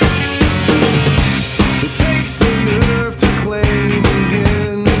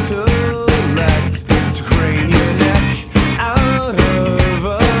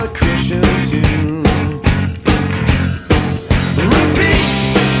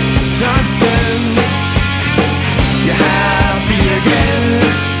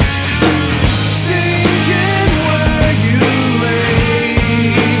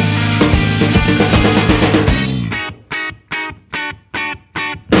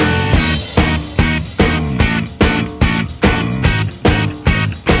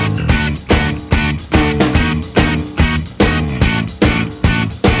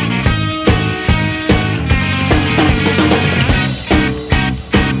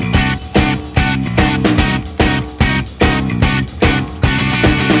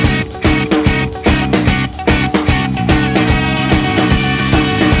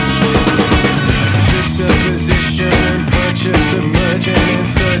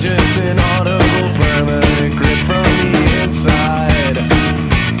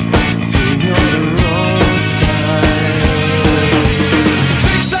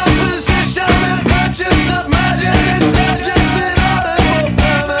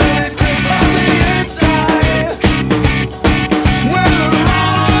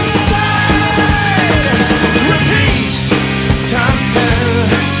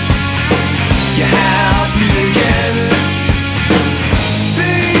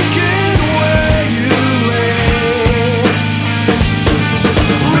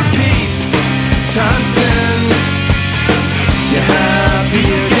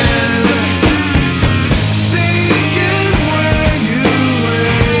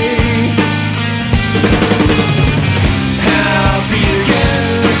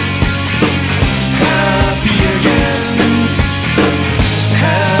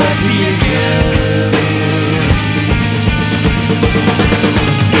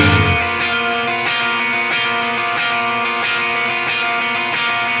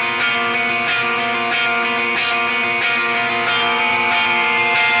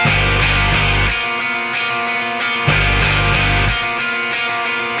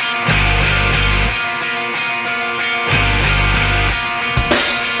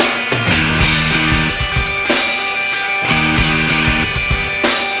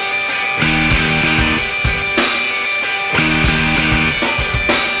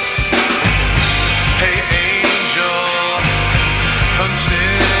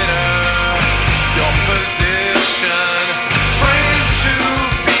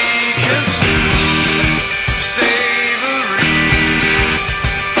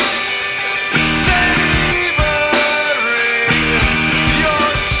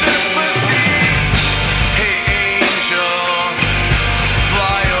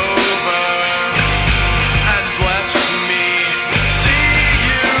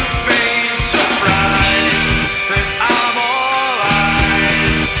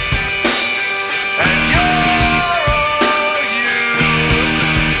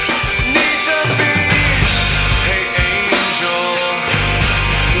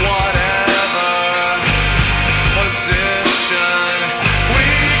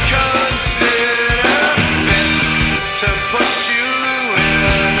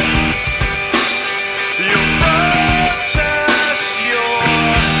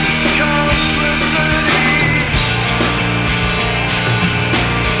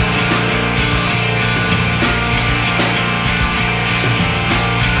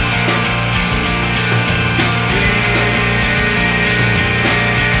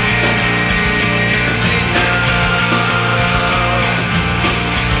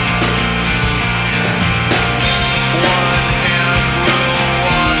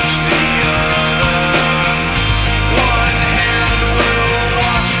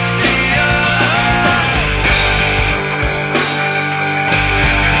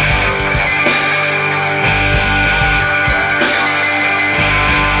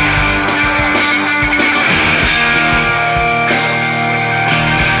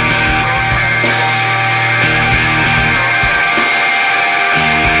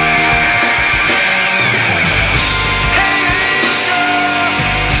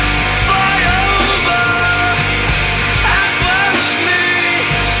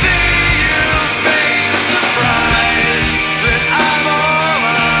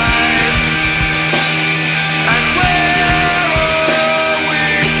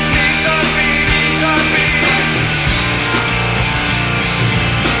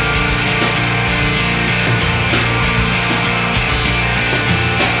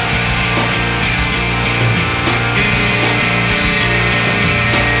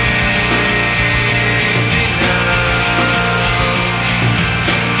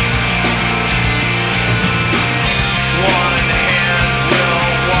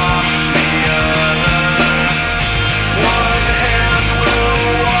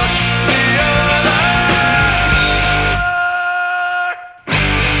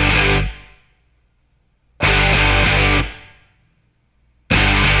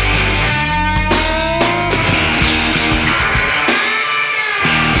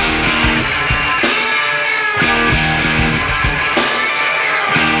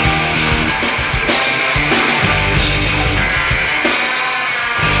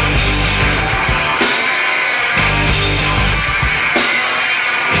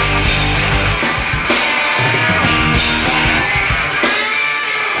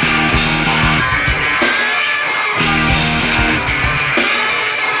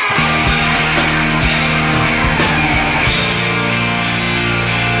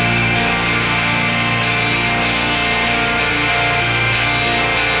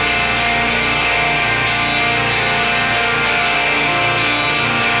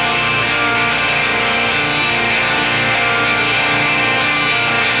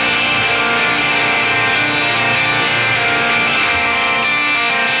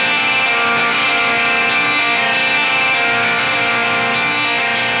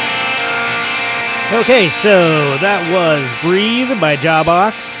Okay, so that was Breathe by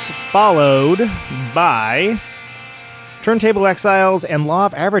Jawbox, followed by Turntable Exiles and Law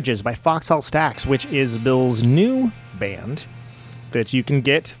of Averages by Foxhall Stacks, which is Bill's new band that you can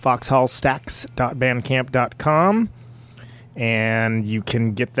get, foxhallstacks.bandcamp.com, and you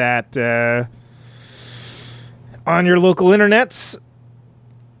can get that on your local internets.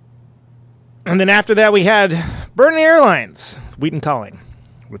 And then after that, we had Burning Airlines, Wheaton Calling,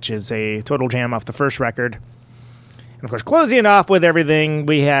 which is a total jam off the first record. And, of course, closing it off with everything,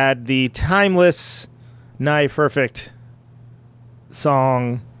 we had the timeless, nigh perfect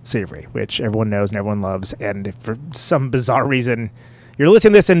song Savory, which everyone knows and everyone loves. And if for some bizarre reason you're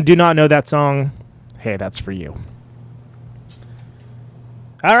listening to this and do not know that song, hey, that's for you.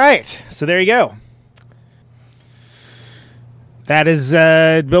 All right, so there you go. That is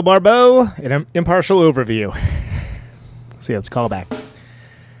Bill Barbot, an impartial overview. See, let's call back.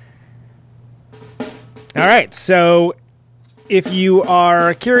 All right, so if you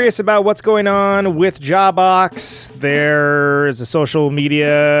are curious about what's going on with Jawbox, there is a social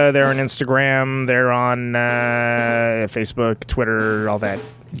media. They're on Instagram. They're on Facebook, Twitter, all that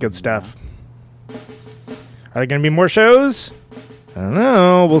good stuff. Are there going to be more shows? I don't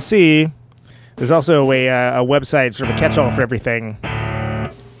know. We'll see. There's also a website, sort of a catch-all for everything.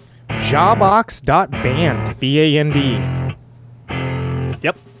 Jawbox.band. B-A-N-D.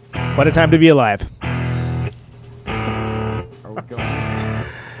 Yep. What a time to be alive.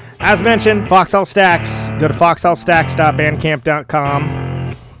 As mentioned, Foxhall Stacks. Go to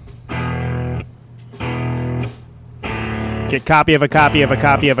foxhallstacks.bandcamp.com. Get copy of a copy of a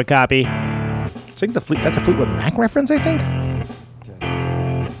copy of a copy. I think that's a Fleetwood Mac reference, I think.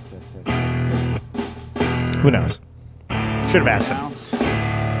 Who knows? Should have asked him.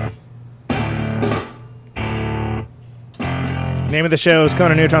 Name of the show is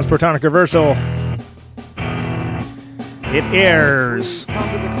Conan Neutron's Protonic Reversal. It airs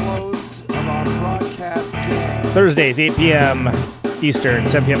Thursdays, 8 p.m. Eastern,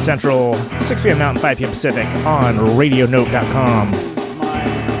 7 p.m. Central, 6 p.m. Mountain, 5 p.m. Pacific on radionote.com.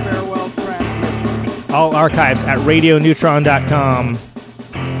 All archives at radioneutron.com.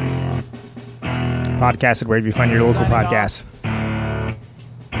 Podcasted wherever you find your local podcasts.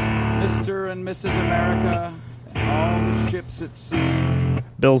 Mr. and Mrs. America, all the ships at sea.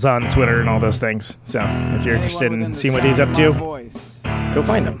 Bill's on Twitter and all those things. So if you're interested in seeing what he's up to, go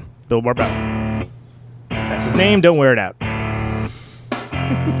find him. Bill Barbot. That's his name. Don't wear it out.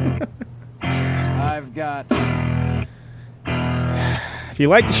 I've got... If you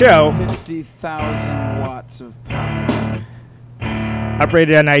like the show... 50,000 watts of power. Uprate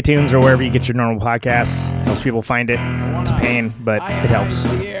it on iTunes or wherever you get your normal podcasts. Helps people find it. It's a pain, but it helps.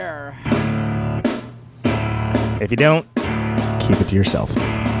 If you don't, keep it to yourself.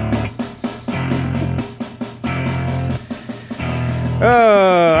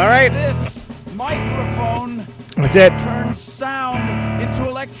 All right. This microphone That's it. turns sound into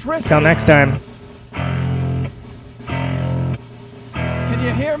electricity. Till next time. Can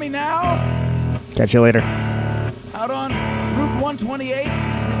you hear me now? Catch you later. Out on Route 128,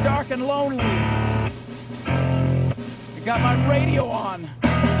 the dark and lonely. I got my radio on.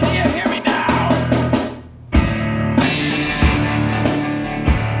 Can you hear me now?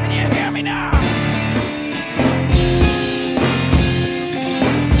 Can you hear me now?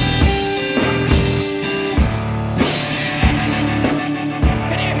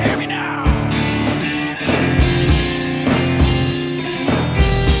 Can you hear me now?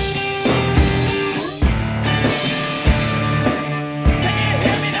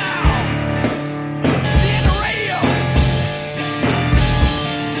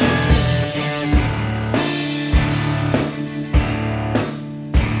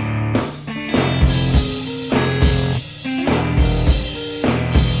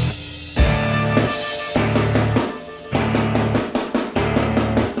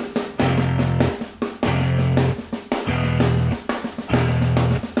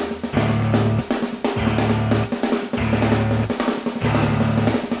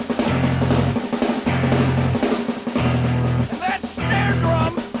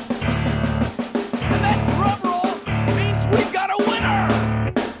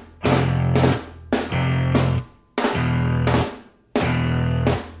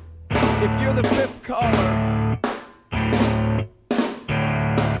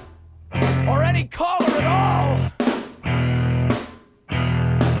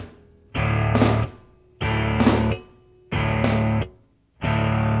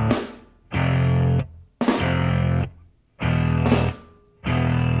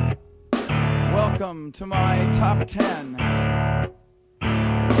 Welcome to my top 10.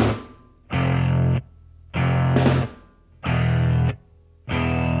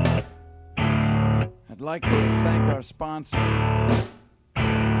 I'd like to thank our sponsor.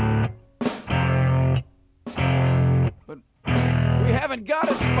 But we haven't got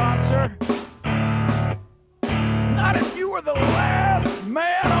a sponsor. Not if you were the last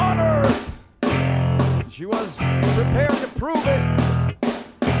man on Earth. She was prepared to prove it.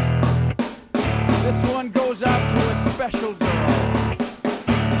 This one goes out to a special girl.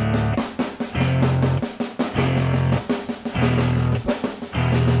 But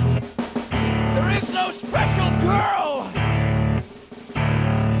there is no special girl.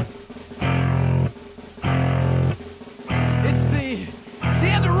 It's the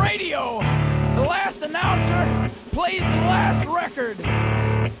end of radio. The last announcer plays the last record.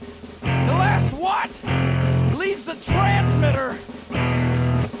 The last what? Leaves the transmitter.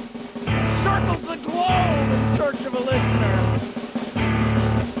 Circles the globe in search of a listener.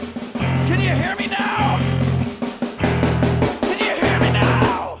 Can you hear me now? Can you hear me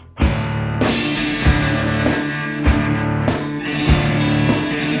now?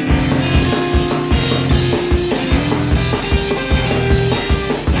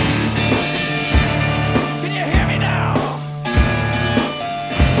 Can you hear me now?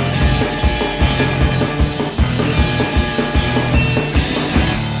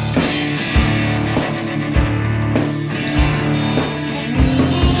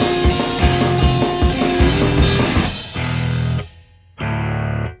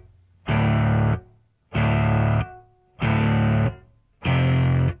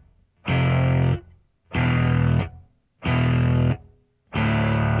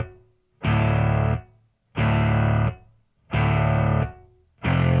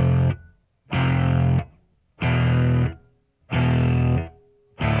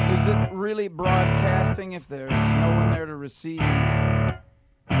 Is it really broadcasting if there's no one there to receive?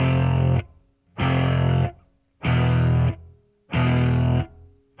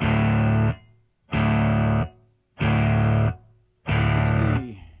 It's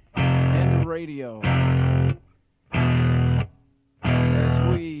the end of radio. As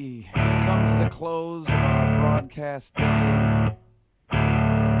we come to the close of our broadcast day,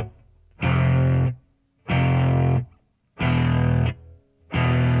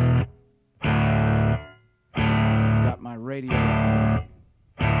 my radio on.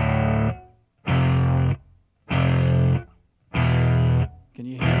 Can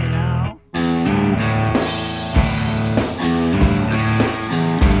you hear me now?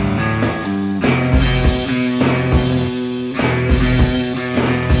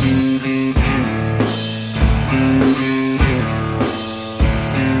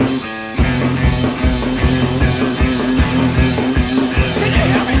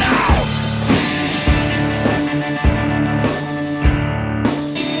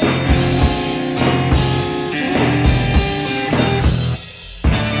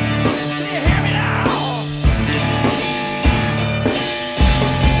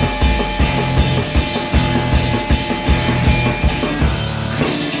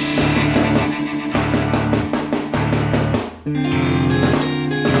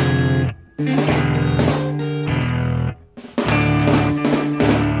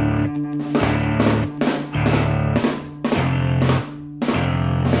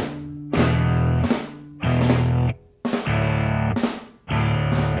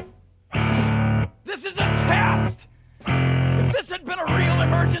 This is a test! If this had been a real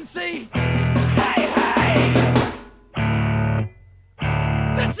emergency,